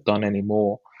couldn't have done any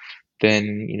more,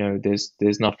 then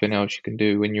there's nothing else you can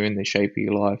do. When you're in the shape of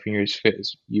your life and you're as fit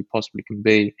as you possibly can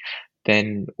be,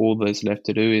 then all there's left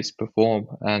to do is perform.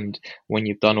 And when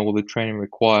you've done all the training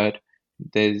required,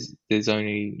 there's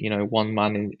only one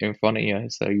man in front of you,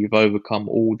 so you've overcome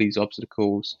all these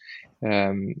obstacles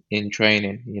in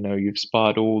training. You've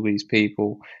sparred all these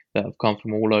people that have come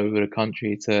from all over the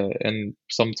country and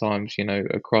sometimes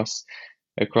across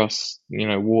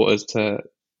waters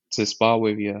to spar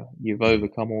with you. You've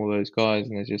overcome all those guys,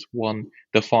 and there's just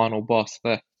the final boss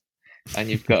there, and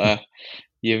you've got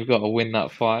to win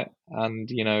that fight, and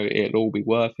it'll all be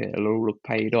worth it. It'll all have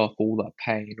paid off, all that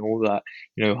pain, all that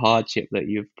hardship that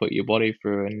you've put your body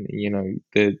through, and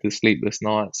the sleepless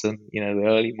nights, and the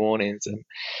early mornings, and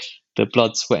the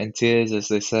blood, sweat, and tears, as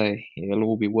they say. It'll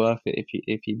all be worth it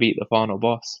if you beat the final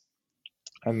boss,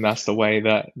 and that's the way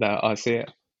that I see it.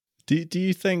 Do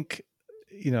you think?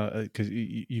 Because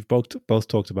you've both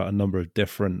talked about a number of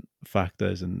different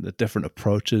factors and the different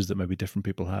approaches that maybe different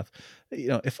people have.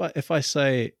 If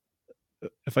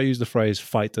I use the phrase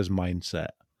fighter's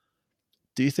mindset,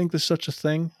 do you think there's such a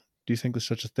thing? Do you think there's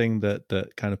such a thing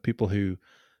that kind of people who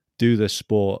do this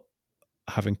sport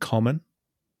have in common?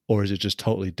 Or is it just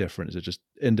totally different? Is it just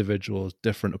individuals,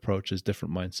 different approaches,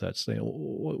 different mindsets?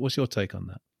 What's your take on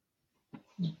that?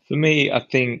 For me, I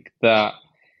think that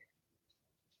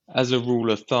as a rule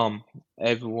of thumb,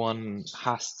 everyone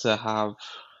has to have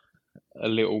a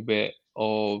little bit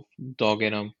of dog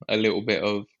in them, a little bit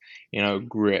of,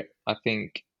 grit. I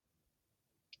think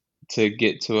to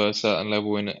get to a certain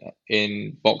level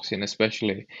in boxing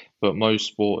especially, but most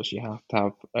sports, you have to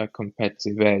have a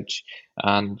competitive edge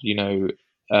and,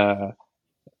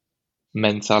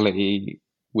 mentality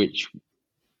which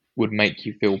would make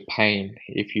you feel pain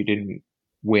if you didn't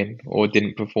win or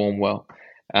didn't perform well.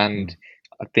 And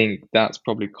I think that's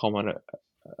probably common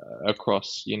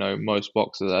across, most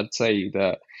boxers. I'd say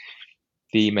that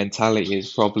the mentality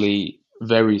is probably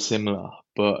very similar,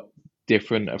 but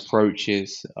different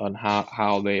approaches on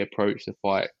how they approach the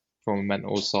fight from a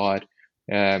mental side,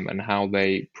 and how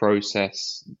they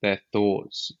process their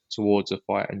thoughts towards a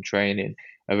fight and training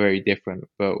are very different,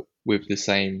 but with the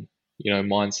same,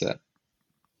 mindset.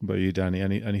 What about you, Danny?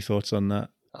 Any thoughts on that?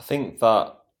 I think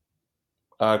that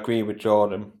I agree with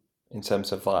Jordan in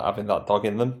terms of like having that dog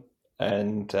in them,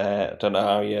 and I don't know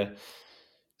how you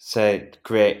say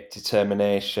great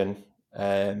determination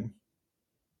to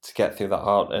get through that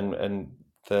hard, and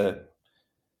the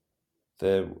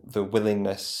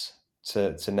willingness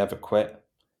to never quit.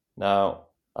 Now,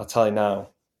 I'll tell you now,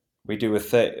 we do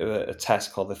a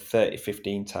test called the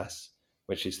 30-15 test,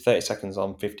 which is 30 seconds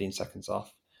on, 15 seconds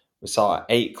off. We start at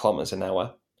 8 kilometers an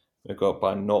hour. We go up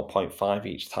by 0.5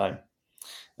 each time.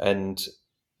 And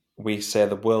we say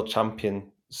the world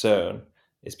champion zone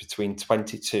is between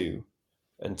 22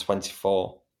 and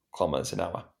 24 kilometers an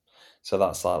hour. So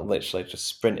that's like literally just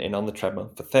sprinting on the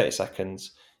treadmill for 30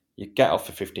 seconds. You get off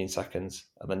for 15 seconds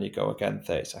and then you go again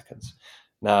 30 seconds.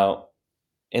 Now,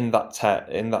 in that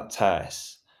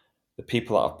test, the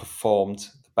people that have performed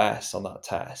the best on that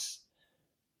test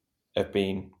have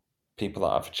been people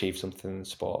that have achieved something in the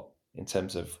sport in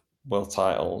terms of world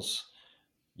titles,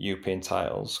 European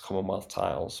titles, Commonwealth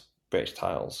titles, British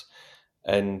titles.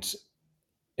 And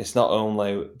it's not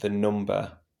only the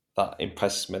number that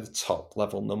impresses me, the top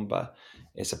level number,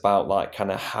 it's about like kind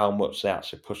of how much they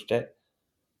actually pushed it.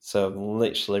 So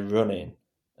literally running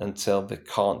until they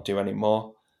can't do any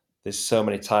more. There's so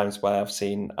many times where I've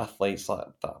seen athletes like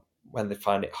that, when they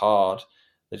find it hard,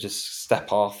 they just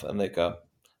step off and they go,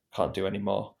 can't do any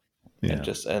more, and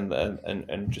just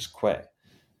and just quit.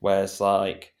 Whereas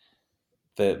like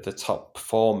the top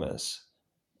performers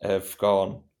have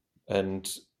gone and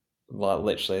like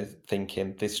literally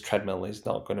thinking this treadmill is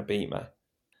not going to beat me.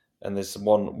 And there's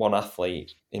one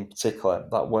athlete in particular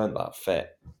that weren't that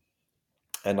fit,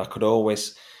 and I could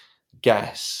always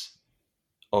guess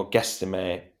or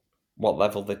guesstimate what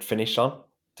level they'd finish on,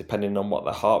 depending on what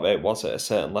their heart rate was at a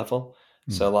certain level.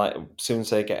 So like as soon as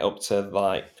they get up to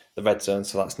like the red zone,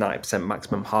 so that's 90%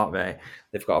 maximum heart rate,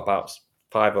 they've got about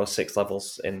 5 or 6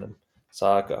 levels in them.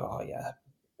 So I go, oh yeah,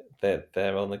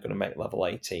 they're only going to make level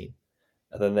 18.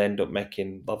 And then they end up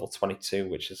making level 22,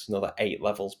 which is another 8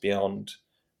 levels beyond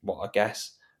what I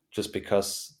guess, just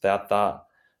because they had that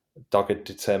dogged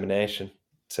determination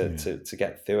to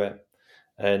get through it.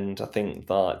 And I think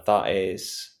that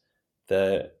is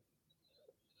the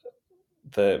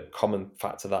common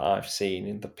factor that I've seen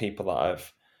in the people that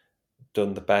I've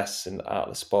done the best in out of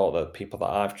the sport, the people that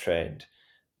I've trained,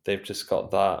 they've just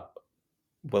got that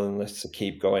willingness to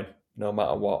keep going no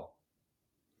matter what.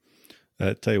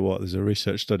 Tell you what, there's a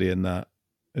research study in that.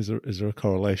 Is there a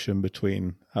correlation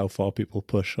between how far people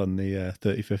push on the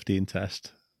 30-15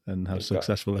 test and how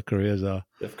successful their careers are?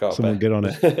 They've got someone get on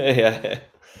it. Yeah.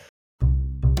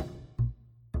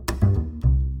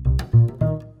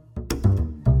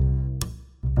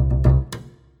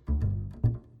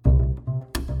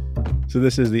 So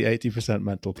this is the 80%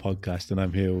 Mental podcast, and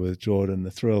I'm here with Jordan,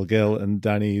 the Thrill Gill, and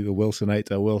Danny, the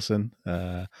Wilsonator Wilson.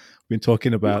 We've been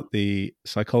talking about the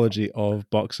psychology of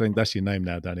boxing. That's your name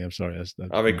now, Danny. I'm sorry.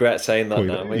 I regret saying that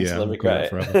now. I regret it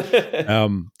forever.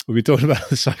 We've been talking about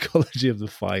the psychology of the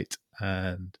fight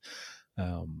and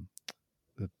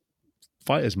the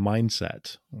fighter's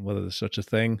mindset, whether there's such a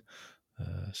thing,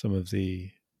 some of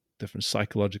the different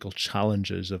psychological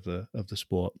challenges of the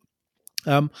sport.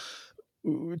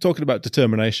 We're talking about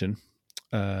determination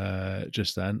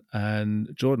just then, and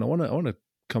Jordan, I want to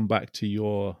come back to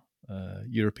your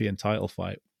European title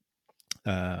fight,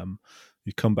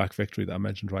 your comeback victory that I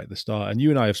mentioned right at the start. And you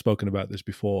and I have spoken about this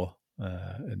before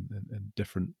in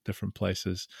different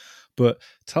places. But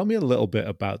tell me a little bit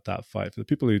about that fight. For the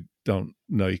people who don't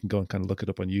know, you can go and kind of look it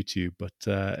up on YouTube. But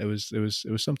it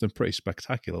was something pretty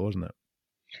spectacular, wasn't it?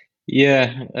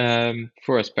 Yeah,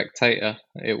 for a spectator,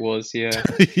 it was. Yeah,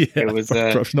 it was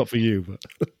perhaps not for you,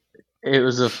 but it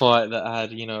was a fight that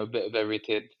had a bit of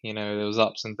everything. There was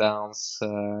ups and downs.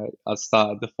 I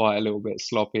started the fight a little bit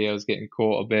sloppy. I was getting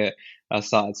caught a bit. I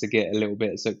started to get a little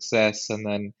bit of success, and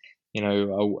then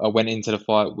I went into the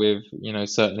fight with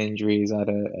certain injuries. I had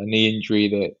a knee injury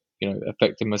that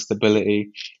affected my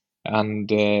stability,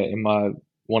 and in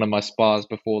one of my spars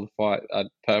before the fight, I'd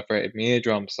perforated my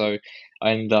eardrum. So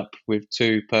I ended up with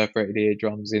 2 perforated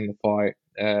eardrums in the fight.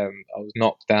 I was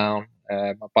knocked down.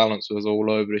 My balance was all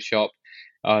over the shop.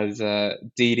 I was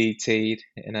DDT'd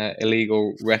in an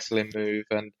illegal wrestling move,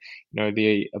 and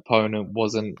the opponent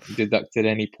wasn't deducted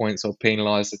any points or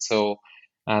penalised at all.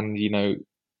 And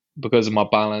because of my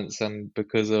balance and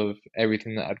because of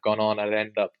everything that had gone on, I'd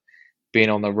end up being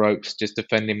on the ropes, just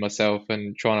defending myself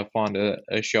and trying to find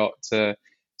a shot to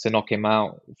knock him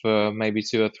out for maybe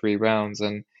 2 or 3 rounds.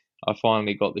 And I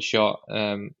finally got the shot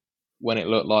when it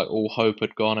looked like all hope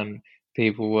had gone and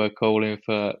people were calling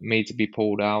for me to be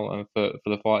pulled out and for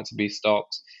the fight to be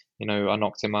stopped. I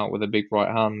knocked him out with a big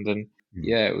right hand, and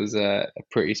yeah, it was a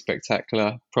pretty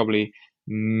spectacular, probably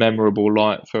memorable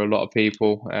night for a lot of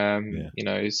people.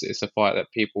 It's a fight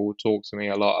that people talk to me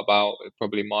a lot about.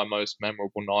 Probably my most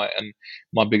memorable night and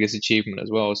my biggest achievement as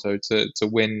well. So to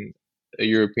win a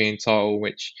European title,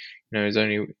 which is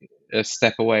only a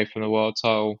step away from the world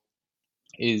title,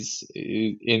 is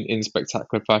in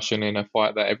spectacular fashion in a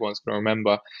fight that everyone's going to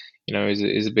remember,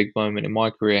 is a big moment in my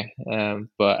career.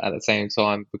 But at the same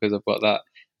time, because I've got that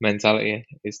mentality,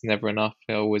 it's never enough.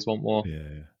 I always want more.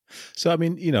 Yeah. So I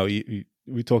mean,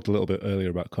 we talked a little bit earlier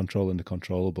about controlling the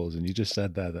controllables, and you just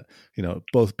said there that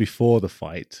both before the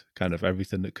fight, kind of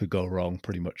everything that could go wrong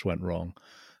pretty much went wrong.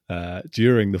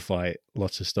 During the fight,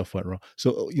 lots of stuff went wrong.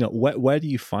 So where do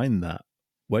you find that?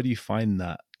 Where do you find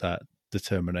that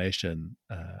determination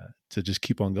to just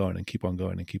keep on going and keep on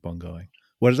going and keep on going?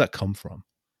 Where does that come from?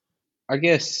 I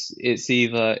guess it's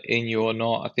either in you or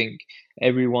not. I think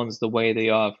everyone's the way they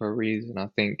are for a reason. I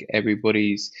think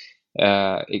everybody's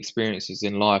experiences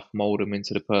in life mold them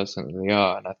into the person that they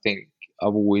are. And I think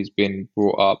I've always been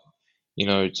brought up,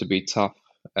 to be tough.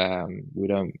 We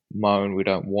don't moan, we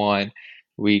don't whine.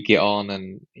 We get on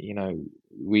and,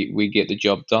 we get the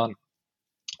job done.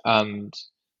 And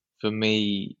for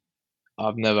me,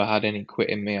 I've never had any quit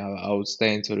in me. I would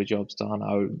stay until the job's done.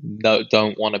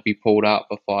 Don't want to be pulled out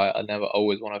of a fight. I never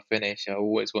always want to finish. I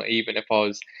always want, even if I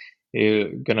was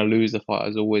going to lose the fight,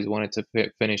 I always wanted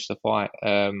to finish the fight.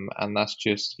 And that's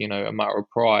just, a matter of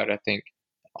pride. I think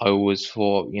I always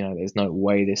thought, there's no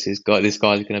way this guy's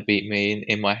going to beat me.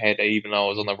 In my head, even though I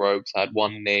was on the ropes, I had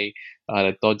one knee, I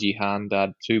had a dodgy hand, I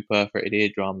had two perforated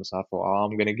eardrums. I thought,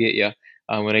 I'm going to get you.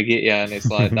 I'm going to get you. And it's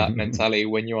like that mentality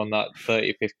when you're on that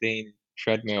 30-15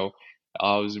 treadmill.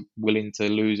 I was willing to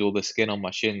lose all the skin on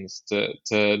my shins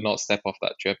to not step off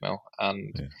that treadmill.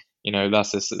 And,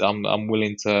 I'm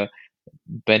willing to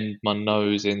bend my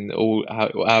nose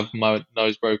have my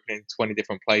nose broken in 20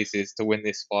 different places to win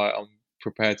this fight. I'm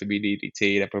prepared to be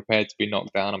DDT'd. I'm prepared to be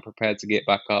knocked down. I'm prepared to get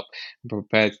back up. I'm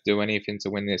prepared to do anything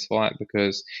to win this fight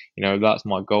because, that's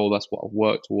my goal. That's what I've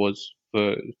worked towards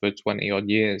for 20 odd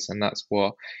years. And that's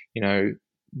what,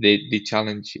 the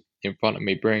challenge in front of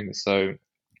me brings. So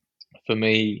for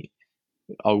me,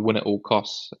 I'll win at all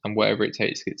costs, and whatever it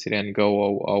takes to get to the end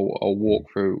goal, I'll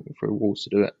walk through walls to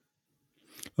do it.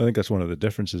 I think that's one of the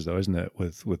differences, though, isn't it,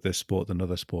 with this sport than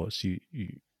other sports? You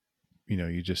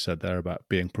just said there about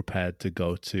being prepared to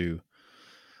go to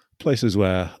places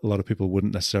where a lot of people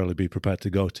wouldn't necessarily be prepared to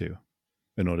go to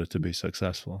in order to be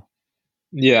successful.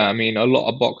 Yeah, I mean, a lot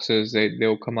of boxers,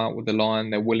 they'll come out with the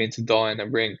line, they're willing to die in the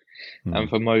ring. And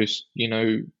for most,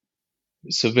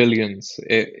 civilians,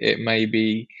 it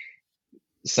may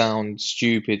sound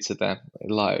stupid to them,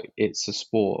 like it's a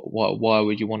sport. Why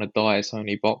would you want to die? It's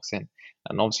only boxing.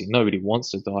 And obviously nobody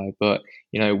wants to die, but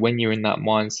when you're in that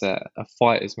mindset, a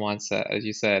fighter's mindset, as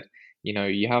you said,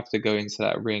 you have to go into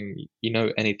that ring.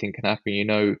 Anything can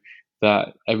happen.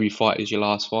 That every fight is your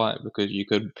last fight because you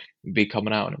could be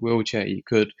coming out in a wheelchair. You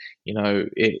could,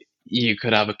 you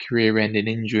could have a career-ending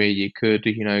injury. You could,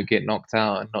 get knocked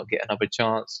out and not get another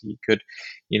chance. You could,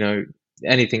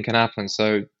 anything can happen.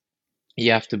 So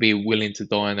you have to be willing to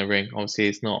die in the ring. Obviously,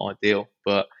 it's not ideal,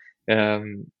 but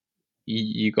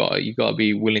you got to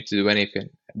be willing to do anything,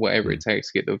 whatever it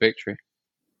takes to get the victory.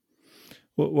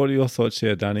 What are your thoughts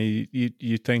here, Danny?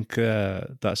 You think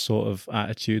that sort of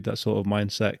attitude, that sort of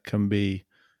mindset can be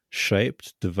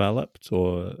shaped, developed,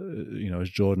 or as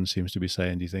Jordan seems to be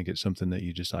saying, do you think it's something that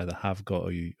you just either have got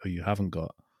or you haven't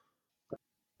got?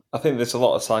 I think there's a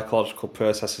lot of psychological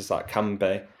processes that can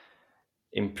be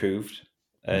improved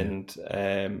and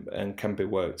can be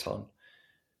worked on,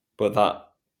 but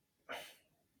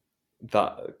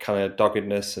that kind of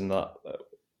doggedness and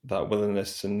that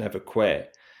willingness to never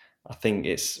quit, I think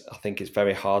it's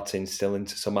very hard to instill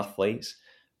into some athletes,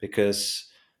 because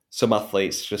some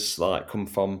athletes just like come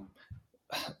from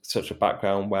such a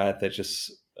background where they're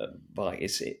just like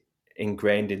it's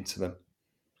ingrained into them.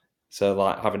 So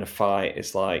like having a fight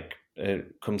is like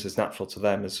it comes as natural to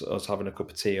them as us having a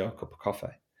cup of tea or a cup of coffee.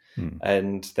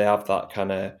 And they have that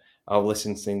kind of. I was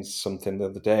listening to something the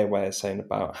other day where they're saying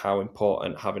about how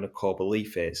important having a core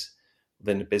belief is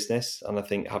within the business, and I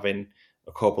think having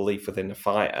a core belief within a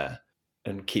fighter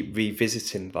and keep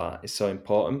revisiting that is so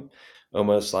important.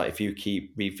 Almost like if you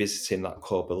keep revisiting that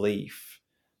core belief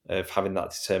of having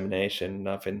that determination,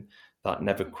 having that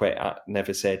never quit,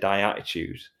 never say die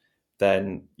attitude,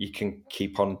 then you can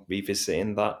keep on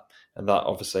revisiting that. And that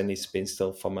obviously needs to be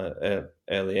instilled from an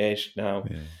early age. Now,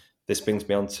 this brings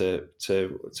me on to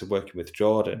working with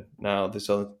Jordan. Now, there's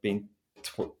only been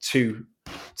two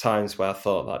times where I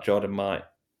thought that Jordan might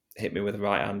hit me with a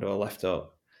right hand or a left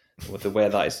hook. With the way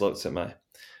that he's looked at me,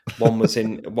 one was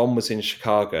in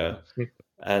Chicago,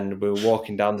 and we were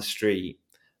walking down the street,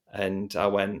 and I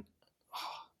went,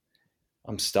 oh,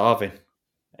 "I'm starving,"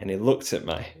 and he looked at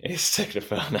me. He's taking a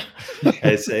phone now.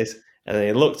 And then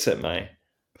he looked at me,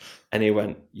 and he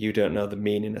went, "You don't know the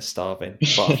meaning of starving."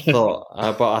 But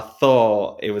I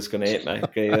thought it was going to hit me.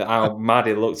 How mad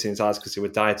he looked in his eyes, because he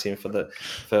was dieting for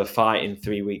a fight in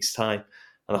 3 weeks' time.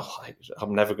 And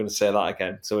I'm never going to say that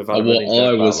again. So we've had a running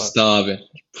joke. I was starving,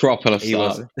 proper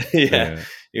starving.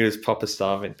 He was proper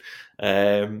starving.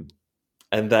 And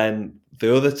then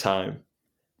the other time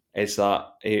is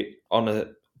that on a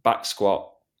back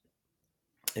squat,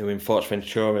 he was in Fort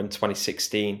Ventura in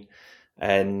 2016,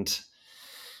 and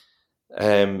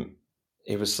I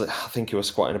think he was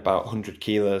squatting about 100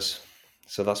 kilos,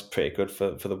 so that's pretty good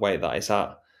for the weight that he's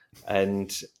at.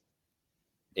 And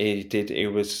he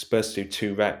was supposed to do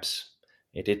 2 reps.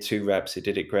 He did 2 reps. He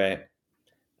did it great.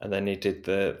 And then he did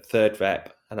the 3rd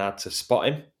rep, and I had to spot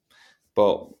him.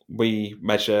 But we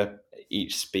measure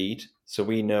each speed, so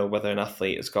we know whether an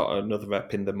athlete has got another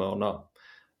rep in them or not.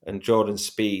 And Jordan's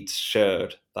speed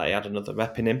showed that he had another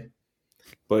rep in him,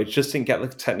 but he just didn't get the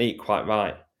technique quite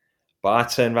right. But I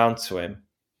turned around to him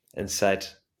and said,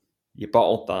 "You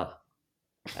bottled that."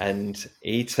 And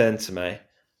he turned to me,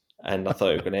 and I thought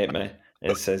he was going to hit me.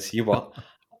 And he says, "You what?"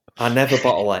 I never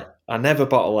bottle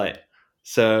it.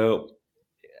 So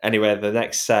anyway, the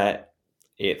next set,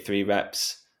 he hit 3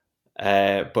 reps.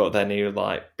 But then he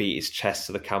would beat his chest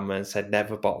to the camera and said,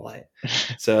 "Never bottle it."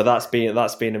 So that's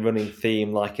been a running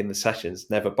theme, in the sessions,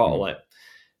 never bottle it.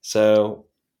 So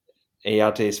he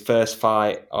had his first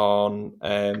fight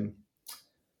on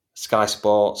Sky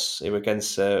Sports. He was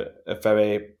against a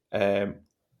very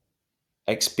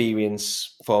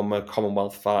experienced former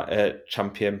Commonwealth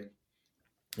champion,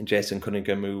 Jason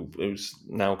Cunningham, who's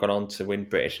now gone on to win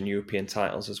British and European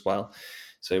titles as well.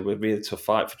 So it was a really tough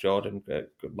fight for Jordan,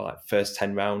 first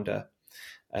 10-rounder.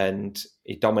 And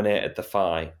he dominated the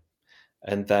fight.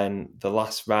 And then the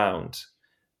last round,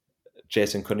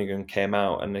 Jason Cunningham came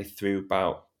out and he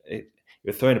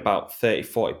was throwing about 30,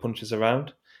 40 punches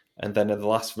around. And then in the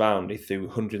last round, he threw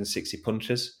 160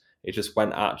 punches. He just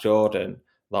went at Jordan,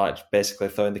 basically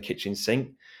throwing the kitchen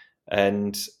sink.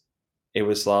 And it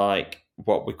was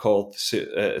what we call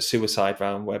a suicide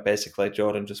round, where basically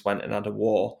Jordan just went and had a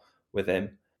war with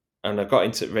him. And I got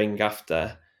into the ring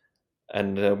after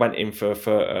and went in for a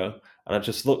photo, and I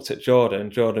just looked at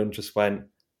Jordan. Jordan just went,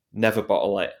 "Never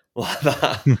bottle it," like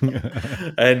that.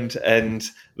 and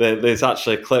there's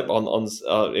actually a clip on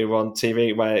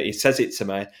TV where he says it to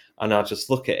me, and I just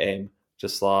look at him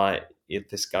just like,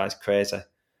 this guy's crazy.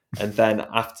 And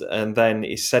then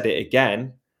he said it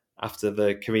again after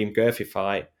the Kareem Gurfey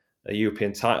fight, a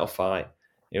European title fight.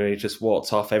 He just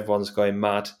walked off. Everyone's going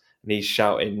mad, and he's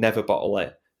shouting, "Never bottle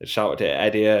it." And shouted at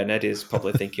Eddie, and Eddie's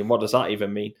probably thinking, "What does that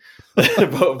even mean?"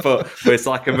 but it's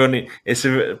like a running. It's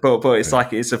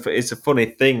a funny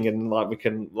thing, and we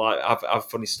can have a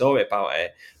funny story about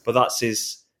it. But that's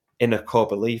his inner core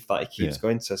belief that he keeps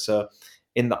going to. So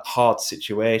in that hard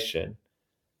situation,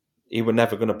 he was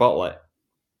never going to bottle it.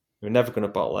 And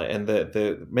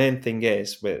the main thing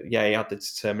is, he had the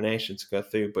determination to go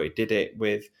through, but he did it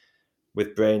with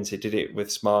brains. He did it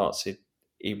with smarts.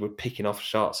 He was picking off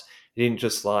shots. He didn't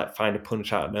just find a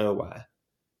punch out of nowhere.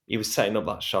 He was setting up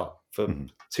that shot for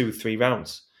 2-3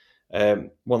 rounds.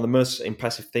 One of the most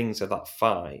impressive things of that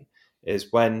fight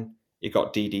is when he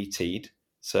got DDT'd.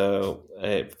 So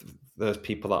those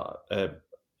people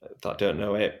that don't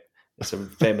know it, it's a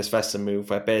famous wrestling move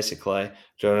where basically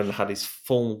Jordan had his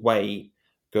full weight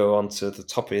go onto the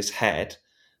top of his head,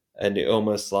 and it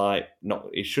almost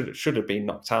he should have been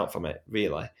knocked out from it,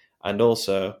 really. And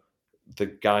also, the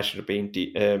guy should have been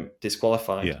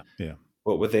disqualified. Yeah.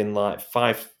 But within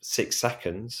 5-6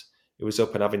 seconds, he was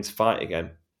up and having to fight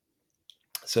again.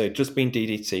 So he'd just been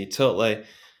DDT, totally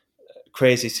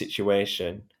crazy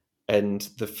situation. And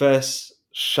the first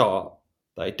shot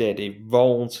that he did, he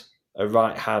rolled a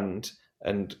right hand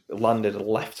and landed a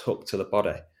left hook to the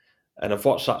body. And I've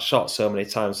watched that shot so many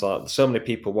times. So many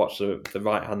people watch the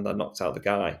right hand that knocked out the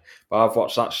guy. But I've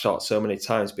watched that shot so many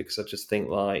times because I just think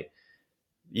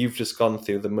you've just gone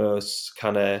through the most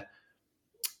kind of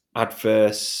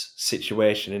adverse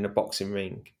situation in a boxing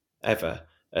ring ever.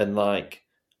 And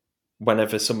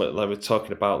whenever we're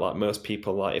talking about most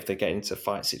people, if they get into a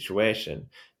fight situation,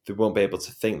 they won't be able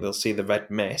to think. They'll see the red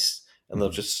mist and they'll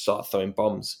just start throwing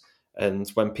bombs. And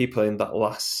when people are in that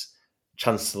last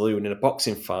chance saloon in a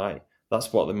boxing fight,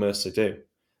 that's what they mostly do.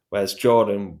 Whereas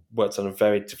Jordan worked on a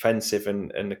very defensive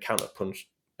and a counterpunch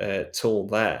tool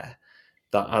there.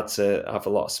 that had to have a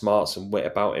lot of smarts and wit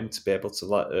about him to be able to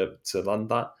land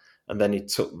that. And then he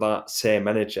took that same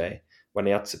energy when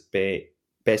he had to be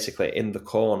basically in the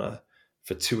corner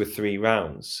for 2 or 3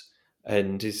 rounds,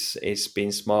 and he's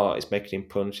being smart. He's making him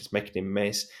punch. He's making him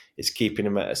miss. He's keeping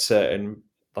him at a certain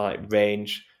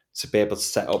range to be able to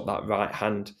set up that right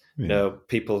hand. Yeah. You know,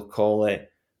 people call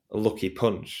it a lucky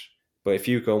punch, but if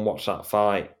you go and watch that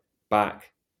fight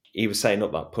back, he was setting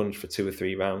up that punch for 2 or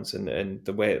 3 rounds, and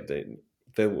the way the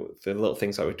little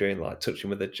things that we're doing, like touching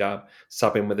with a jab,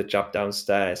 stabbing with a jab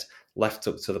downstairs, left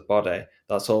up to the body,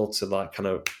 that's all to kind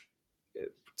of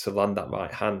to land that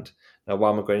right hand. Now, why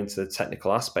I'm going into the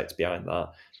technical aspects behind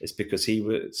that is because he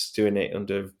was doing it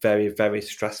under a very, very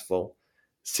stressful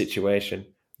situation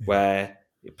where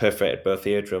he perforated both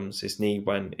eardrums. His knee,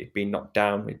 when he'd been knocked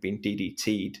down, he'd been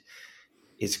DDT'd.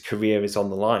 His career is on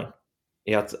the line.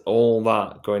 He had all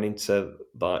that going into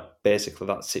basically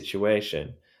that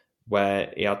situation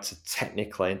where he had to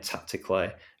technically and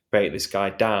tactically break this guy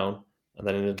down, and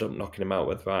then ended up knocking him out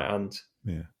with the right hand.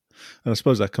 Yeah. And I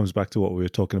suppose that comes back to what we were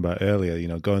talking about earlier, you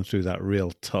know, going through that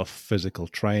real tough physical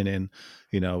training,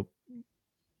 you know,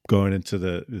 going into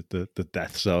the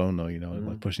death zone, or, you know,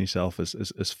 like pushing yourself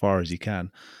as far as you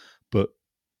can, but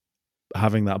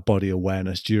having that body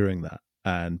awareness during that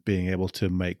and being able to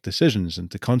make decisions and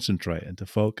to concentrate and to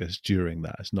focus during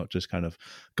that. It's not just kind of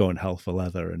going hell for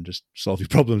leather and just solve your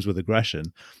problems with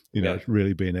aggression, you know,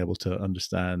 really being able to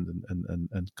understand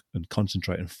and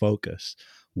concentrate and focus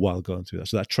while going through that.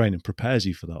 So that training prepares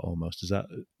you for that almost. Is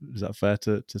that fair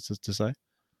to say?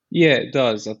 Yeah, it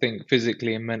does. I think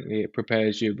physically and mentally it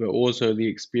prepares you, but also the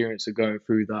experience of going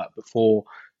through that before.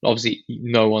 Obviously,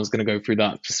 no one's going to go through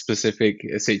that specific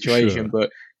situation, but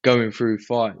going through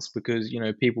fights, because, you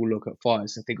know, people look at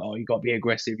fights and think, oh, you got to be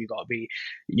aggressive, you got to be,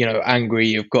 you know, angry,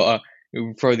 you've got to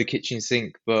throw the kitchen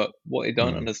sink. But what they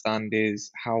don't understand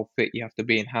is how fit you have to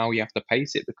be and how you have to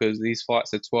pace it, because these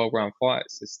fights are 12-round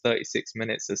fights. It's 36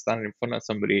 minutes of standing in front of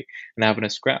somebody and having a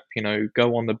scrap. You know,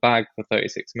 go on the bag for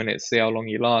 36 minutes, see how long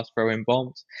you last throwing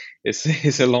bombs.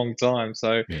 It's a long time.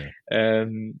 So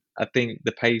I think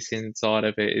the pacing side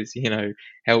of it is, you know,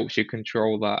 helps you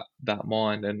control that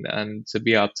mind and to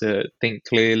be able to think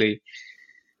clearly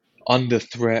under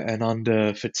threat and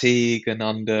under fatigue and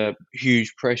under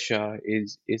huge pressure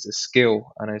is a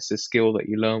skill, and it's a skill that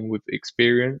you learn with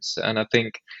experience. And I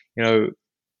think, you know,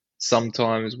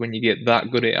 sometimes when you get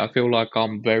that good at it, I feel like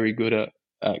I'm very good at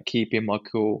keeping my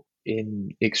cool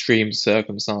in extreme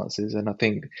circumstances. And I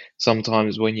think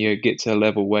sometimes when you get to a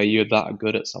level where you're that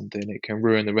good at something, it can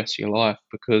ruin the rest of your life,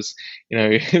 because, you know,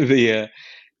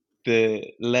 the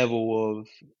level of,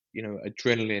 you know,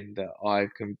 adrenaline that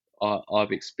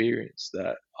I've experienced,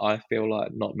 that I feel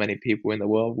like not many people in the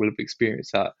world will have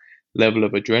experienced that level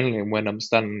of adrenaline when I'm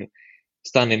standing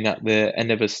at the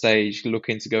end of a stage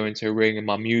looking to go into a ring and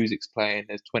my music's playing.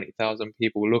 There's 20,000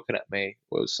 people looking at me,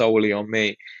 well, solely on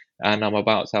me, and I'm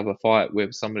about to have a fight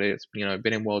with somebody that's, you know,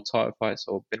 been in world title fights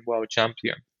or been world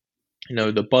champion. You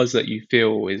know, the buzz that you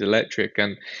feel is electric,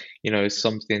 and, you know, it's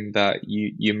something that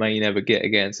you may never get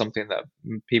again, something that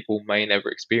people may never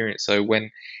experience. So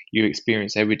when you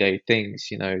experience everyday things,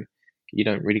 you know, you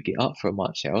don't really get up for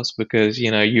much else, because, you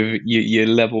know, your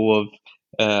level of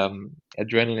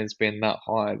adrenaline's been that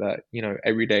high that, you know,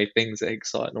 everyday things that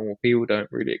excite normal people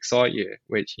don't really excite you.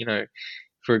 Which, you know,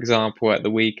 for example, at the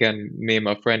weekend, me and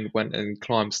my friend went and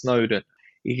climbed Snowdon.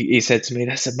 He said to me,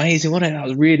 "That's amazing, wasn't it? That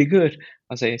was really good."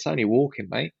 I say, "It's only walking,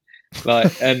 mate."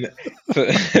 Like, and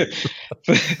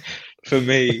for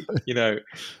me, you know,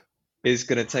 it's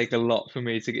going to take a lot for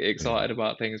me to get excited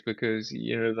about things, because,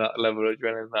 you know, that level of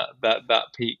adrenaline, that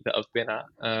peak that I've been at,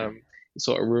 it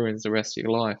sort of ruins the rest of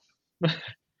your life. But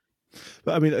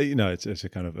I mean, you know, it's a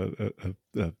kind of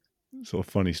a sort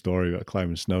of funny story about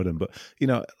climbing Snowdon. But, you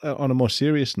know, on a more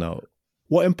serious note,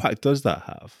 what impact does that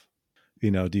have? You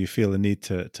know, do you feel the need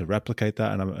to replicate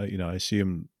that? And you know, I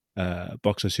assume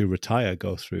boxers who retire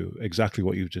go through exactly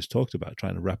what you've just talked about,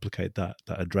 trying to replicate that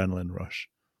adrenaline rush.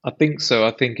 I think so. I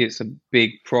think it's a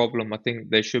big problem. I think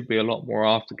there should be a lot more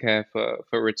aftercare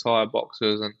for retired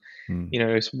boxers, and you know,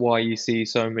 it's why you see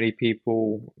so many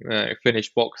people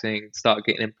finish boxing, start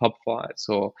getting in pub fights,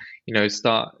 or, you know,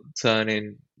 start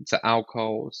turning to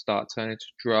alcohol, start turning to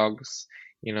drugs.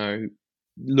 You know,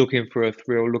 looking for a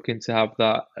thrill, looking to have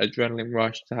that adrenaline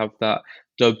rush, to have that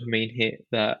dopamine hit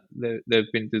that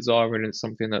they've been desiring, and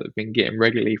something that they've been getting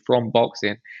regularly from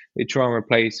boxing. They try and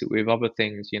replace it with other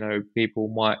things. You know, people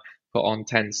might put on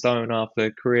 10 stone after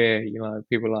a career. You know,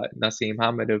 people like Nassim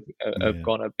Hamed have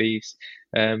gone a beast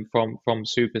from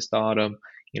superstardom,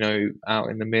 you know, out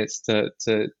in the midst to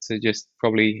just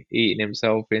probably eating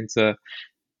himself into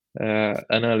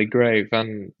an early grave.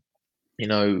 And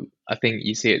I think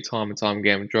you see it time and time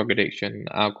again with drug addiction,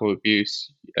 alcohol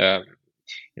abuse.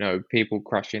 People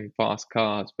crashing fast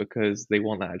cars because they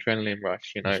want that adrenaline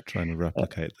rush. Just trying to Uh,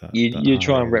 replicate that you high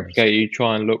try and almost. replicate, you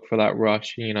try and look for that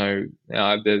rush.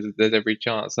 There's every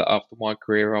chance that after my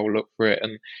career I'll look for it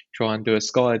and try and do a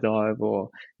skydive, or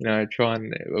I'm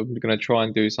gonna try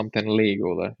and do something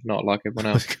illegal though, not like everyone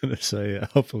I was else. going to say,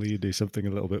 hopefully you do something a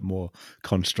little bit more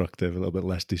constructive, a little bit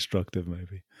less destructive,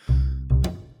 maybe.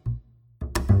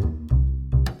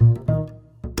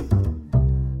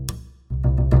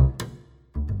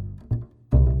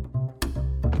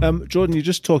 Jordan, you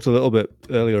just talked a little bit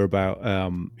earlier about,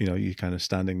 you kind of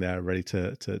standing there ready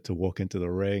to walk into the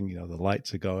ring. The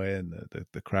lights are going,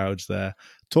 the crowd's there.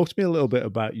 Talk to me a little bit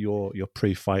about your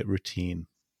pre-fight routine.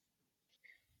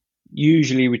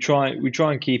 Usually we try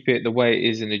and keep it the way it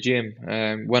is in the gym.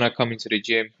 When I come into the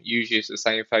gym, usually it's the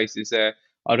same faces there.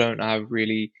 I don't have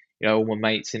really, all my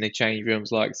mates in the change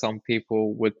rooms like some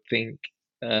people would think.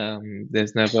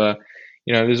 There's never,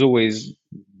 there's always,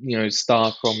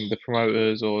 staff from the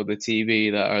promoters or the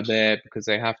TV that are there because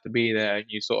they have to be there, and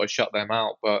you sort of shut them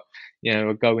out. But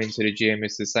I go into the gym,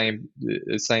 it's the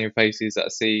same faces that I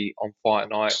see on fight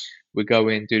night. We go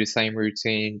in, do the same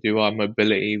routine, do our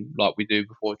mobility like we do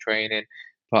before training,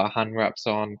 put our hand wraps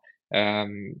on,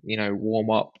 warm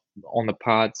up on the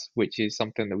pads, which is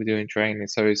something that we do in training.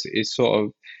 So it's sort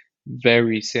of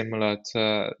very similar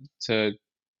to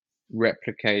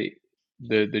replicate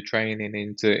the training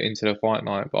into the fight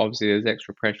night. But obviously there's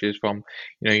extra pressures from,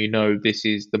 this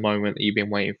is the moment that you've been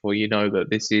waiting for. You know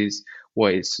that this is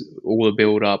what it's all the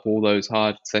build up, all those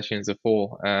hard sessions are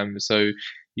for. So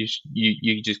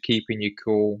you just keeping your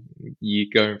cool. You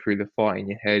going through the fight in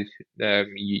your head.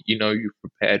 You know you've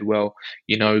prepared well.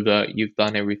 You know that you've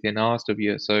done everything asked of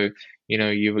you. So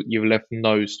you've left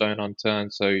no stone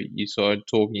unturned. So you sort of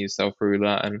talking yourself through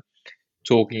that, and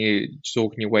talking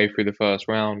your way through the first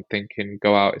round, thinking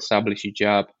go out, establish your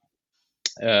jab,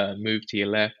 move to your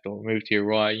left or move to your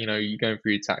right. You're going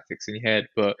through your tactics in your head,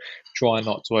 but try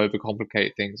not to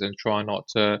overcomplicate things, and try not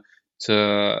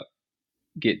to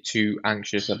get too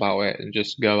anxious about it, and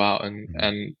just go out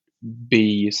and be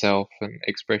yourself and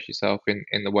express yourself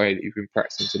in the way that you've been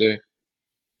practicing to do.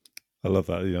 I love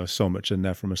that. So much in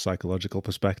there from a psychological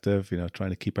perspective, trying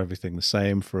to keep everything the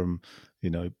same from,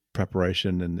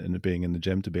 preparation and being in the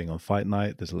gym to being on fight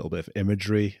night. There's a little bit of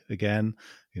imagery again,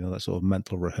 that sort of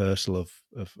mental rehearsal of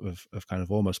kind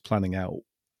of almost planning out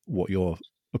what your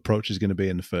approach is going to be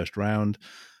in the first round.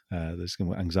 There's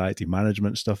some anxiety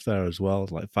management stuff there as well.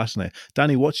 Like fascinating.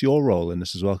 Danny, what's your role in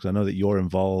this as well? Because I know that you're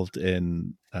involved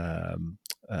in some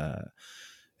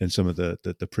of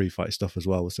the pre-fight stuff as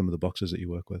well with some of the boxers that you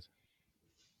work with.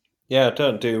 Yeah, I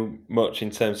don't do much in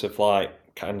terms of like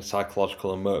kind of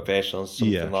psychological and motivational,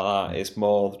 something like that. It's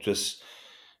more just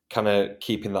kind of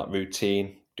keeping that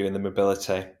routine, doing the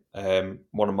mobility.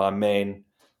 One of my main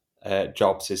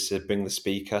jobs is to bring the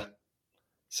speaker.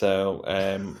 So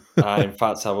in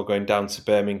fact, I was going down to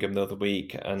Birmingham the other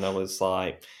week, and I was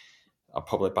like, I'm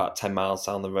probably about 10 miles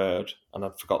down the road, and I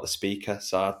forgot the speaker.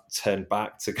 So I turned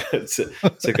back to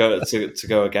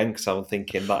go again, because I was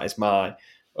thinking that is my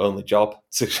only job,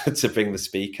 to bring the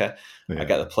speaker. Yeah. I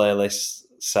get the playlist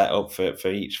set up for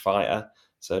each fighter.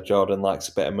 So Jordan likes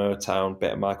a bit of Motown, a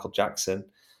bit of Michael Jackson,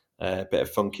 a bit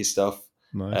of funky stuff.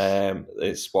 Nice.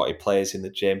 It's what he plays in the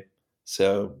gym.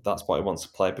 So that's what he wants to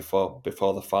play before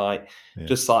the fight. Yeah.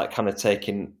 Just like kind of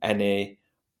taking any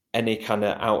kind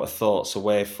of outer thoughts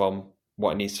away from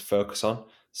what he needs to focus on.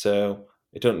 So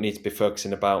he don't need to be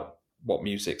focusing about what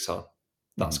music's on.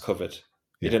 That's covered.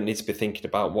 Yeah. He don't need to be thinking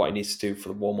about what he needs to do for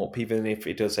the warm-up. Even if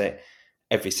he does it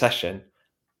every session,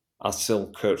 I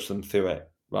still coach them through it.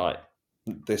 Right,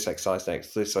 this exercise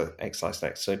next, this exercise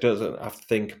next. So he doesn't have to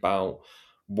think about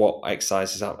what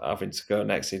exercises having to go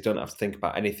next. He don't have to think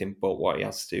about anything but what he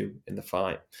has to do in the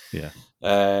fight. Yeah.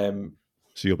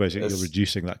 So you're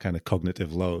reducing that kind of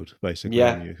cognitive load, basically.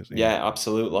 Yeah,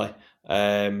 absolutely.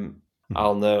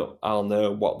 I'll know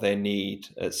what they need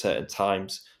at certain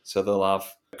times. So they'll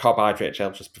have carbohydrate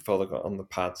gel just before they go on the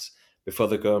pads. Before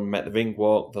they go and make the ring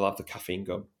walk, they'll have the caffeine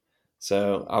gum.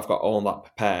 So I've got all that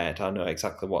prepared. I know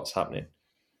exactly what's happening.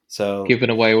 So giving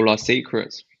away all our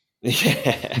secrets.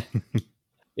 Yeah.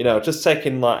 Just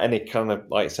taking like any kind of,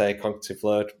 like say, cognitive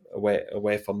load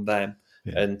away from them,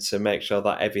 and to make sure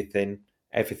that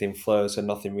everything flows and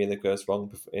nothing really goes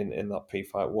wrong in that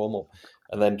pre-fight warm-up.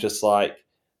 And then just like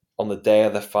on the day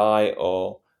of the fight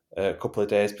or a couple of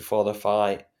days before the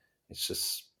fight, it's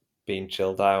just being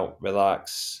chilled out,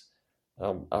 relax.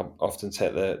 I often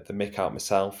take the mick out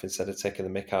myself instead of taking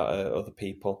the mick out of other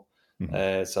people.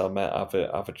 So I might have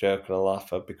a joke and a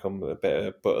laugh. I've become a bit of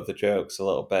a butt of the jokes a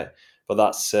little bit, but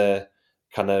that's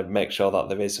kind of make sure that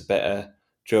there is a bit of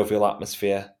jovial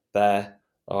atmosphere there.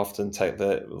 I often take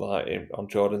on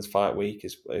Jordan's fight week,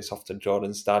 it's often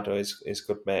Jordan's dad or his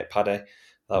good mate Paddy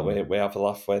that we have a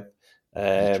laugh with.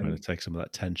 Trying to take some of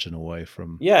that tension away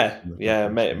from.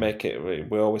 Make it.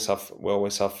 We always have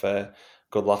a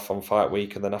good laugh on fight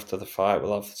week, and then after the fight,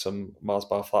 we'll have some Mars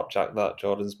bar flapjack that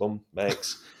Jordan's mum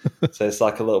makes. So it's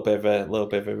like a little bit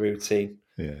of a routine.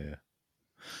 Yeah.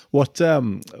 What's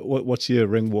your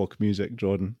ring walk music,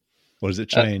 Jordan? Or does it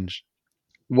change?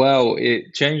 Well,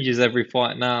 it changes every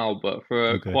fight now, but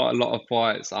for quite a lot of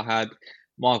fights, I had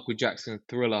Michael Jackson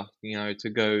Thriller, to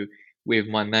go with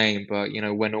my name. But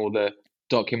when all the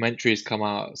documentaries come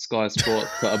out, Sky Sports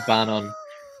put a ban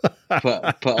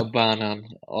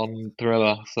on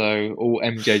Thriller. So all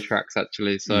MJ tracks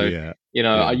actually. So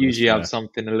I usually have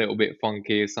something a little bit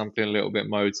funky, something a little bit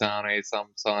Motowny.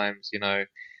 Sometimes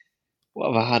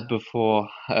what have I had before?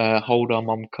 Hold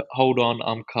on,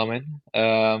 I'm coming.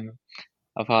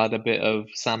 I've had a bit of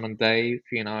Sam and Dave,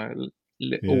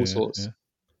 all sorts.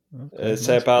 Yeah. Okay,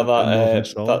 say about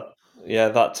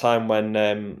that time when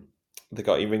they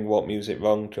got your ring walk music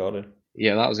wrong, Jordan.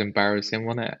 Yeah, that was embarrassing,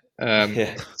 wasn't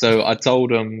it? So I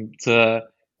told them to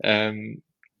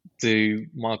do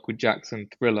Michael Jackson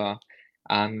Thriller,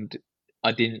 and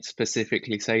I didn't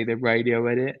specifically say the radio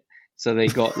edit. So they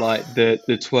got like the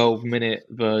 12-minute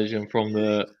version from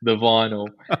the vinyl,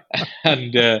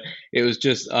 and it was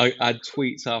just I had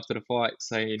tweets after the fight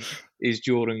saying, "Is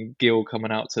Jordan Gill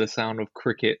coming out to the sound of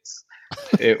crickets?"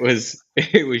 It was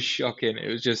shocking. It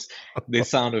was just the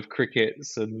sound of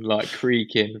crickets and like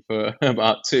creaking for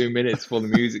about 2 minutes before the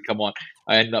music come on.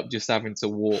 I ended up just having to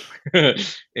walk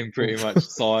in pretty much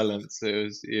silence. It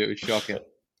was shocking.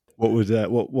 What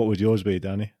would yours be,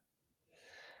 Danny?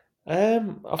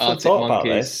 I've thought about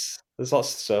this. There's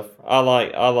lots of stuff. I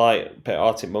like a bit of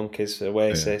Arctic Monkeys,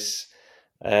 Oasis.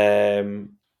 I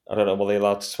don't know whether they're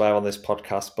allowed to swear on this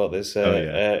podcast, but there's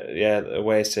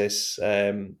Oasis,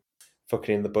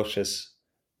 Fucking in the Bushes,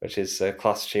 which is a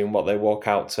class tune. What they walk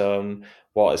out to,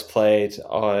 what is played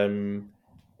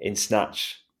in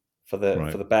Snatch for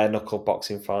the bare knuckle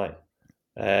boxing fight.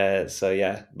 That's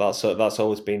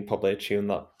always been probably a tune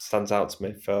that stands out to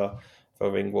me for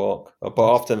ring walk. But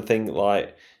I often think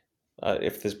like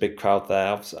if there's a big crowd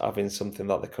there, having something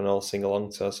that they can all sing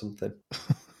along to or something.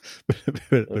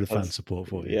 bit of fan support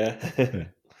for you. Yeah.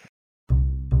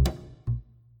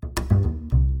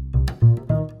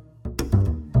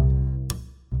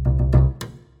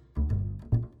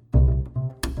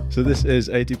 So this is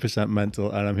 80%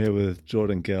 Mental, and I'm here with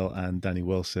Jordan Gill and Danny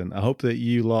Wilson. I hope that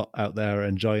you lot out there are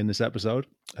enjoying this episode.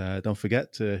 Don't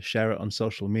forget to share it on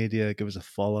social media. Give us a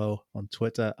follow on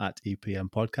Twitter at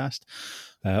EPM Podcast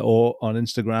or on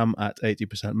Instagram at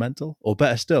 80% Mental. Or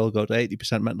better still, go to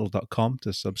 80percentmental.com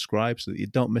to subscribe so that you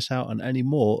don't miss out on any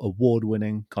more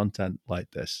award-winning content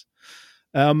like this.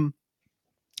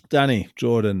 Danny,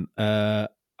 Jordan,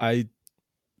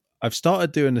 I've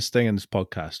started doing this thing in this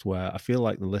podcast where I feel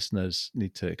like the listeners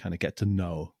need to kind of get to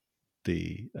know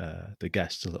the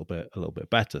guests a little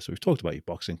bit better. So we've talked about your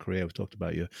boxing career, we've talked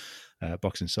about your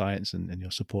boxing science and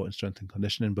your support and strength and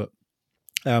conditioning. But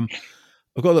I've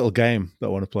got a little game that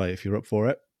I want to play if you're up for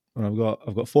it. And I've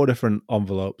got 4 different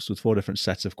envelopes with 4 different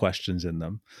sets of questions in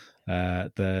them.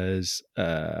 There's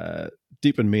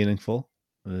deep and meaningful.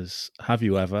 There's have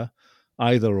you ever,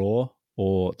 either or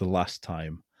the last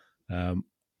time.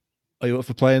 Are you up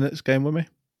for playing this game with me?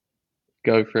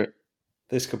 Go for it.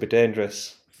 This could be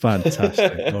dangerous.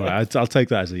 Fantastic. All right, I'll take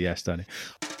that as a yes, Danny.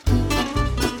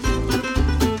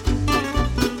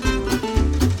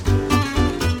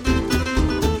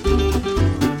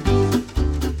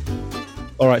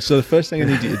 All right, so the first thing I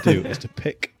need you to do is to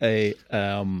pick a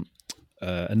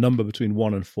number between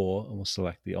 1 and 4, and we'll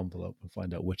select the envelope and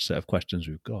find out which set of questions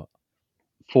we've got.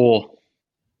 4.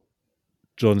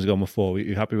 Jordan's gone with 4. Are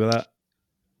you happy with that?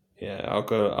 Yeah, I'll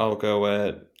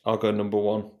go number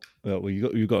 1. Well,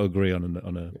 you got to agree on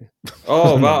a.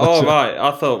 Oh right!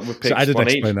 I thought we picked. So I didn't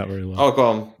explain each. That very well. Oh, go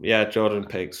on. Yeah, Jordan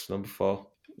picks number 4.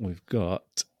 We've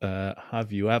got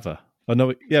have you ever? Oh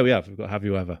no, yeah, we have. We've got have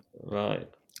you ever? Right.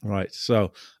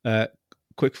 So,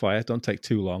 quick fire. Don't take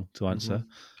too long to answer,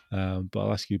 but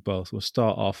I'll ask you both. We'll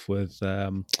start off with.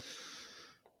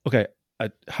 Okay,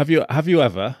 have you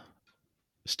ever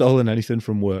stolen anything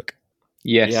from work?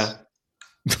 Yes. Yeah.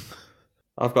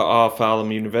 I've got Arthur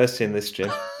Allen University in this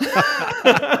gym.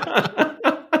 I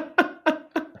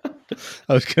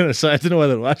was going to say, I don't know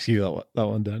whether to ask you that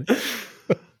one, Danny.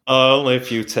 Only a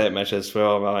few tape measures. We're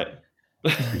all right.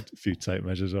 A few tape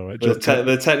measures, all right.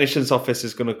 The technician's office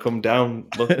is going to come down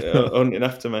hunting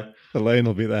after me. Elaine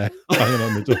will be there banging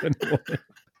on the door in the morning.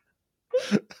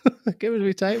 Give us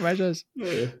me tape measures.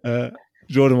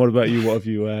 Jordan, what about you? What have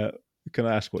you? Can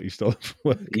I ask what you stole from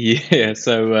work? Yeah,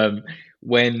 so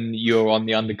when you're on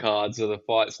the undercards of the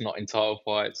fights, not in title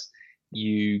fights,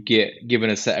 you get given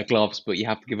a set of gloves, but you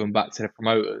have to give them back to the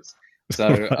promoters.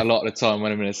 So a lot of the time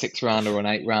when I'm in a 6-rounder or an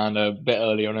 8-rounder, a bit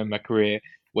earlier on in my career,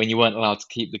 when you weren't allowed to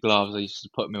keep the gloves, I used to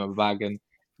put them in my bag and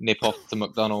nip off to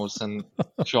McDonald's and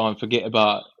try and forget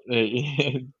about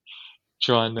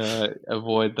trying to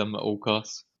avoid them at all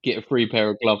costs. Get a free pair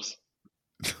of gloves.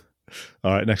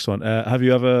 All right, next one. Have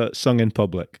you ever sung in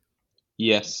public?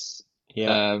 Yes.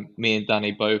 Yeah. Me and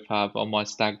Danny both have on my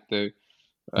stag do.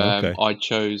 Okay. I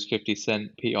chose 50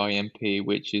 Cent PIMP,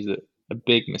 which is a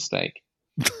big mistake.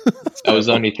 I was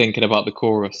only thinking about the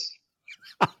chorus.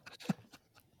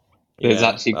 There's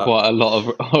actually quite a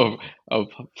lot of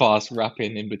fast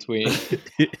rapping in between.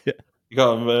 You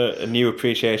got a new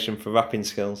appreciation for rapping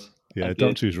skills. Yeah,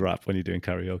 don't choose rap when you're doing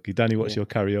karaoke. Danny, what's your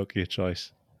karaoke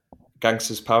choice?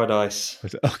 Gangster's Paradise.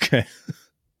 Okay.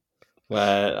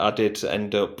 Where I did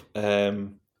end up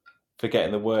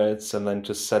forgetting the words and then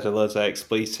just said a load of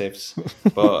expletives.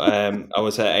 But I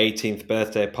was at 18th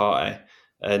birthday party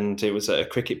and it was at a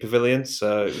cricket pavilion,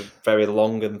 so very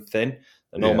long and thin.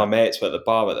 And all my mates were at the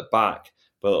bar at the back,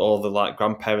 but all the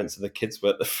grandparents of the kids were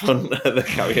at the front of the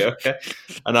karaoke.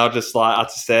 And I just had to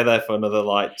stay there for another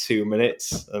 2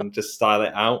 minutes and just style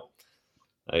it out.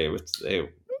 It was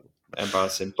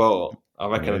embarrassing, but I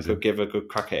reckon I could give a good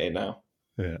crack at it now.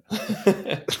 Yeah.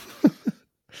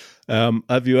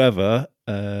 Have you ever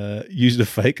used a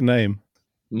fake name?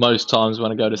 Most times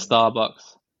when I go to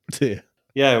Starbucks.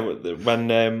 Yeah, when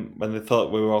they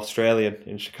thought we were Australian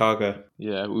in Chicago.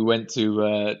 Yeah, we went to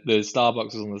the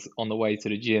Starbucks was on the way to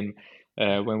the gym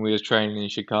when we was training in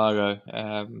Chicago,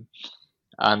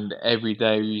 and every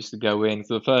day we used to go in.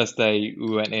 So the first day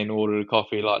we went in, ordered a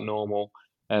coffee like normal.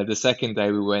 The second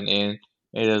day we went in,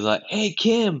 it was like, "Hey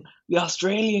Kim, the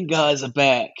Australian guys are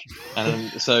back."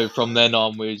 And so from then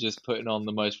on, we were just putting on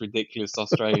the most ridiculous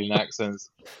Australian accents.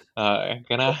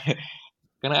 Can I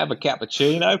have a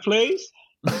cappuccino, please?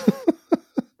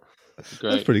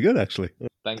 Great. That's pretty good, actually.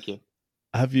 Thank you.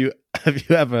 Have you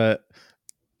ever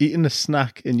eaten a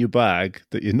snack in your bag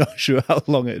that you're not sure how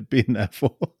long it had been there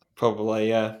for? Probably,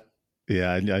 yeah.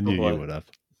 Yeah, I knew you would have.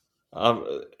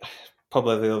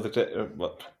 Probably the other day.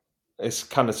 It's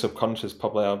kind of subconscious.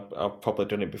 Probably I've probably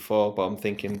done it before, but I'm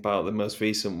thinking about the most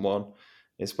recent one.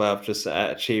 Is where I've just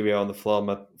ate a Cheerio on the floor.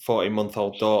 My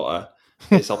 14-month-old daughter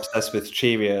is obsessed with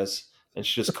Cheerios, and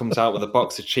she just comes out with a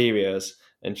box of Cheerios,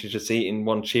 and she's just eating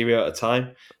one Cheerio at a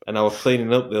time. And I was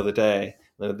cleaning up the other day,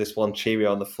 and there was this one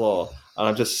Cheerio on the floor, and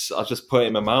I just put it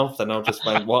in my mouth, and I was just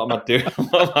like, "What am I doing?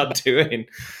 What am I doing?"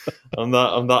 I'm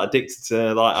not addicted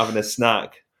to having a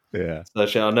snack. Yeah.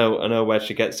 So I know where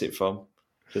she gets it from.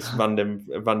 Just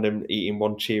random eating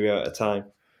one Cheerio at a time.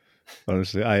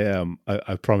 Honestly,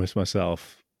 I promised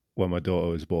myself when my daughter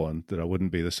was born that I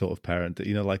wouldn't be the sort of parent that,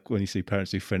 like when you see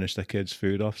parents who finish their kids'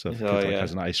 food off. So if a kid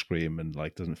has an ice cream and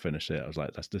doesn't finish it, I was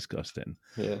like, that's disgusting.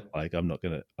 Yeah. I'm not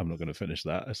gonna finish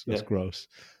that. That's gross.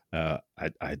 I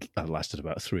lasted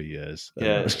about 3 years.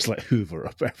 Yeah. I was just hoover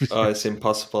up everything. Oh, it's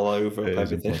impossible. I hoover up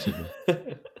everything.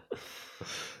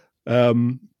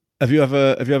 Have you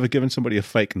ever given somebody a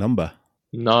fake number?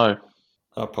 No.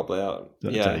 I probably are.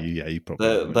 Yeah, you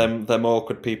probably. Them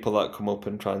awkward people that come up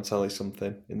and try and tell you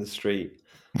something in the street,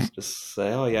 just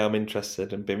say, "Oh yeah, I'm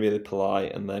interested," and be really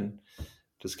polite, and then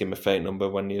just give them a fake number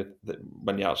when you're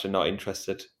actually not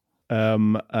interested.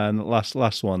 And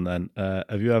last one then.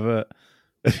 Have you ever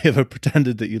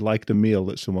pretended that you liked a meal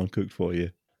that someone cooked for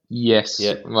you? Yes,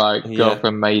 my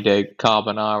girlfriend made a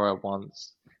carbonara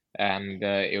once, and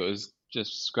it was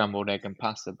just scrambled egg and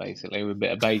pasta basically with a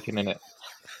bit of bacon in it.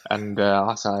 And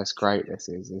I said, "It's great. This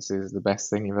is the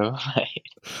best thing you've ever made."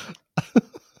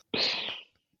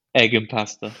 Egg and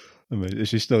pasta. I mean, is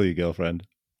she still your girlfriend?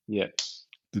 Yeah.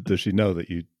 Does she know that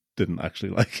you didn't actually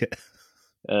like it?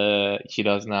 She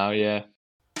does now. Yeah.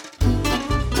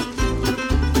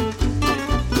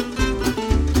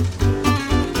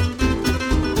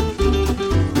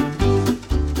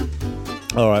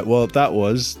 All right. Well, that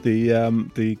was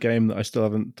the game that I still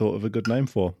haven't thought of a good name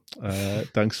for.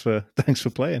 Thanks for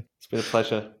playing. It's been a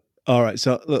pleasure. All right.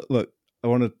 So look. I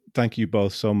want to thank you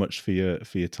both so much for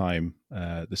your time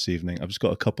this evening. I've just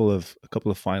got a couple of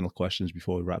final questions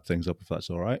before we wrap things up, if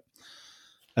that's all right.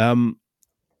 Danny,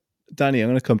 I'm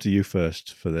going to come to you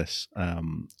first for this.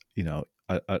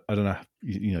 I don't know.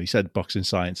 You said Boxing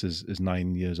Science is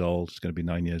 9 years old. It's going to be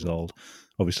 9 years old.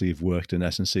 Obviously, you've worked in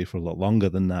S&C for a lot longer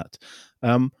than that.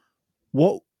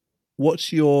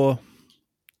 What's your?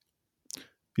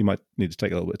 You might need to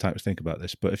take a little bit of time to think about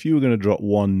this, but if you were going to drop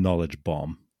one knowledge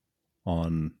bomb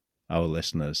on our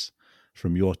listeners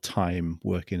from your time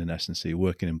working in S&C,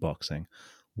 working in boxing,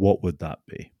 what would that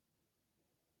be?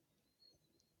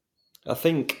 I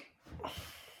think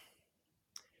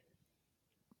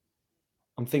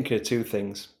I'm thinking of two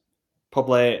things.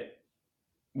 Probably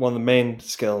one of the main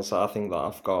skills that I think that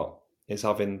I've got is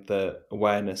having the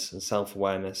awareness and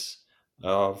self-awareness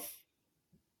of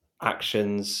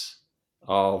actions,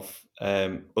 of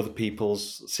other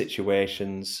people's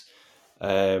situations,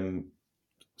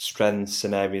 strengths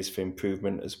and areas for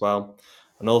improvement as well,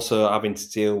 and also having to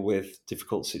deal with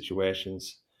difficult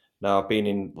situations. Now, I've been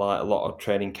in like a lot of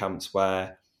training camps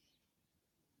where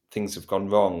things have gone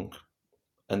wrong,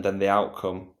 and then the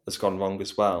outcome has gone wrong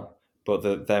as well.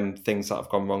 But them things that have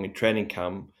gone wrong in training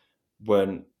camp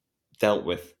weren't dealt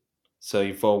with. So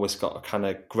you've always got to kind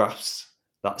of grasp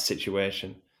that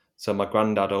situation. So my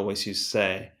granddad always used to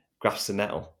say, grasp the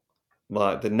nettle.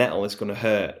 Like the nettle is going to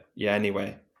hurt you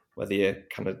anyway, whether you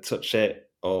kind of touch it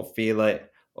or feel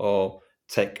it or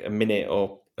take a minute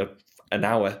or an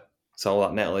hour. So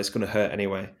that nettle is going to hurt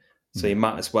anyway. So you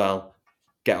might as well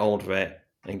get hold of it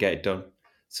and get it done.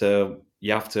 So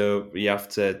you have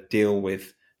to deal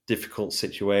with difficult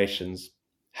situations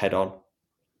head on.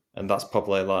 And that's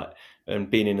probably like, and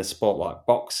being in a sport like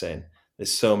boxing,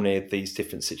 there's so many of these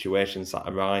different situations that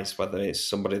arise, whether it's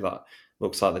somebody that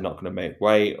looks like they're not going to make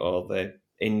weight, or they're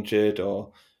injured,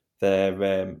 or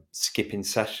they're skipping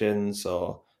sessions,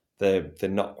 or they're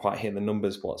not quite hitting the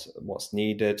numbers what's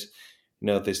needed.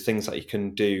 There's things that you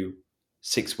can do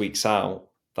 6 weeks out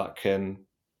that can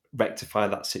rectify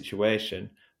that situation,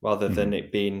 rather than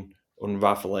it being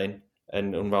unraveling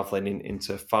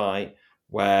into a fight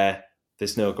where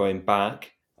there's no going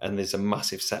back and there's a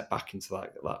massive setback into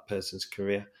that person's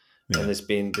career. Yeah. And there's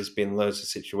been loads of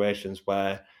situations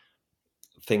where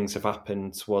things have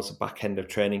happened towards the back end of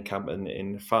training camp and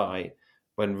in the fight,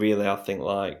 when really I think,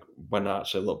 like, when I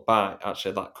actually look back,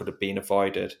 actually that could have been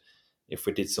avoided if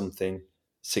we did something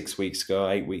 6 weeks ago,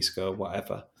 8 weeks ago,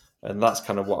 whatever. And that's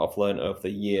kind of what I've learned over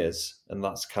the years, and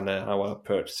that's kind of how I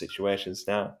approach situations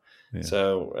now. Yeah.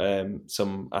 So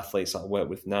some athletes that I work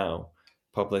with now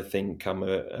probably think I'm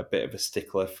a bit of a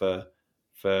stickler for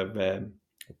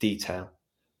detail,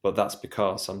 but that's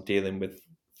because I'm dealing with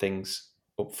things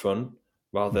up front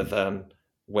rather than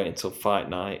waiting till fight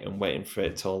night and waiting for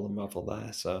it to all unravel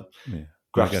there. So yeah.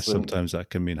 I guess sometimes that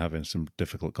can mean having some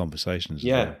difficult conversations.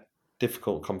 Yeah, well.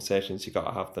 Difficult conversations, you got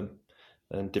to have them,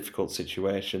 and difficult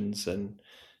situations, and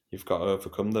you've got to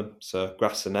overcome them. So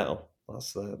grasp the nettle.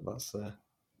 That's the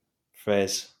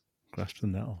phrase. Grasp the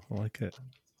nettle. I like it.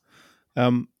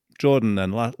 Jordan,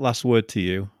 then last word to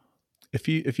you. If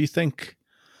you think,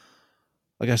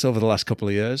 I guess, over the last couple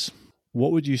of years,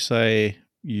 what would you say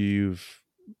you've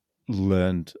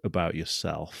learned about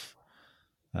yourself?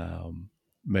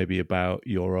 Maybe about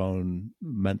your own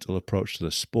mental approach to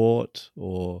the sport,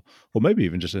 or maybe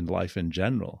even just in life in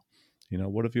general.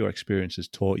 What have your experiences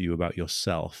taught you about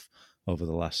yourself over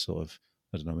the last sort of,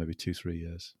 I don't know, maybe 2-3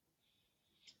 years?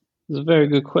 It's a very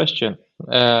good question.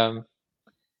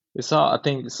 It's hard. I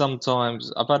think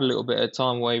sometimes I've had a little bit of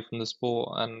time away from the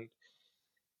sport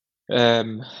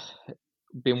and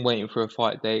been waiting for a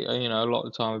fight date. A lot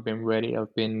of the time I've been ready,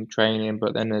 I've been training,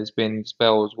 but then there's been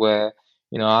spells where,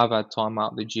 I've had time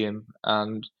out of the gym,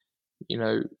 and,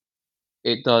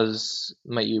 it does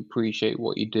make you appreciate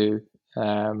what you do.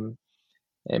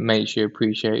 It makes you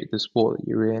appreciate the sport that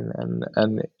you're in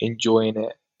and enjoying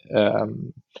it,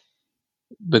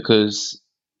 because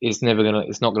it's not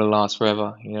gonna last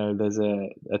forever. There's a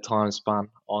time span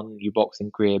on your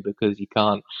boxing career, because you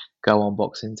can't go on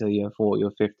boxing until you're 40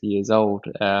 or 50 years old.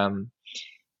 Every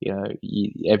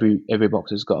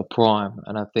boxer's got a prime,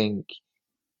 and I think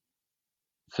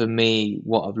for me,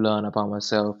 what I've learned about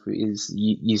myself is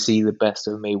you see the best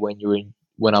of me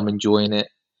when I'm enjoying it,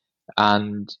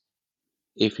 and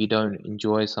if you don't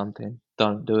enjoy something,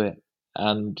 don't do it.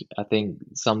 And I think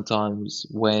sometimes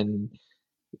when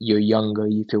you're younger,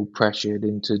 you feel pressured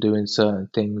into doing certain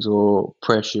things, or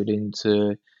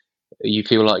you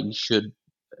feel like you should,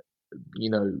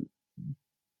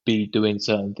 be doing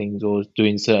certain things, or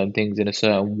doing certain things in a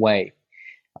certain way,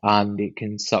 and it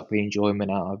can suck the enjoyment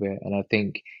out of it. And I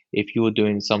think if you're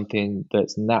doing something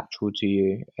that's natural to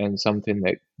you, and something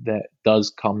that does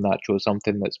come natural,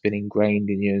 something that's been ingrained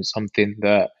in you, and something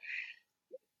that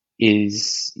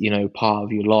is, part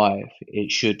of your life,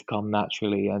 it should come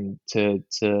naturally. And to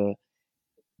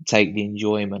take the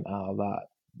enjoyment out of that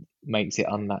makes it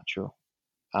unnatural.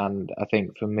 And I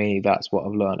think for me, that's what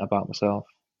I've learned about myself.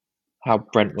 How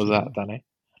Brent was that, Danny?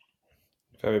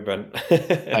 Very Brent.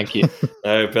 Thank you.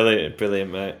 No,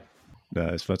 brilliant, mate. No,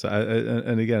 it's fantastic.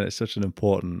 And again, it's such an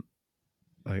important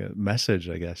message,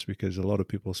 I guess, because a lot of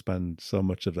people spend so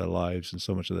much of their lives and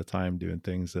so much of their time doing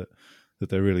things that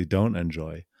they really don't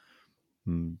enjoy.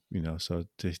 And, you know, so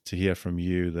to hear from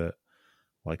you that,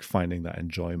 like, finding that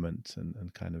enjoyment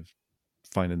and kind of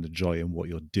finding the joy in what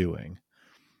you're doing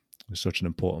is such an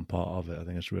important part of it. I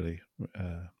think it's really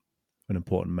an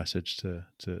important message to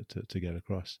get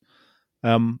across.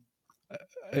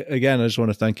 Again, I just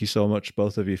want to thank you so much,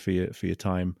 both of you, for your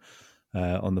time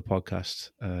on the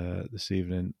podcast this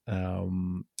evening.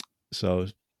 So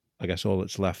I guess all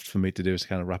that's left for me to do is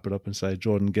kind of wrap it up and say,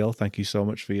 Jordan Gill, thank you so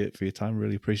much for your time.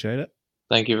 Really appreciate it.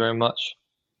 Thank you very much.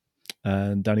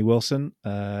 And Danny Wilson,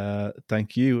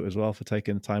 thank you as well for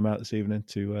taking the time out this evening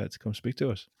to come speak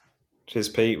to us. Cheers,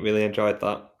 Pete. Really enjoyed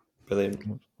that.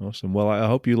 Brilliant. Awesome. Well, I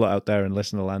hope you lot out there in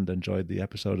listener land enjoyed the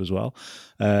episode as well.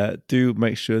 Do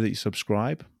make sure that you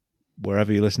subscribe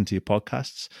wherever you listen to your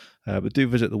podcasts, but do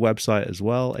visit the website as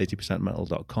well,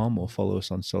 80percentmental.com, or follow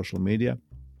us on social media.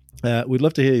 We'd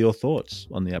love to hear your thoughts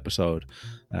on the episode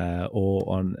or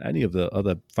on any of the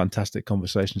other fantastic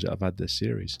conversations that I've had this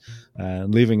series.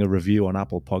 Leaving a review on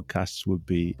Apple Podcasts would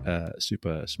be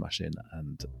super smashing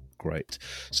and great.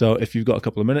 So if you've got a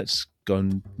couple of minutes, go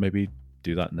and maybe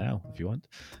do that now if you want.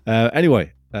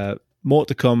 Anyway, more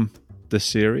to come this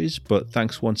series, but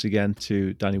thanks once again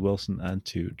to Danny Wilson and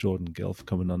to Jordan Gill for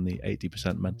coming on the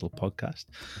 80% Mental podcast,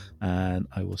 and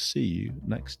I will see you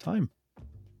next time.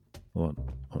 I won't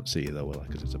see you though, will I?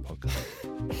 Because it's a podcast.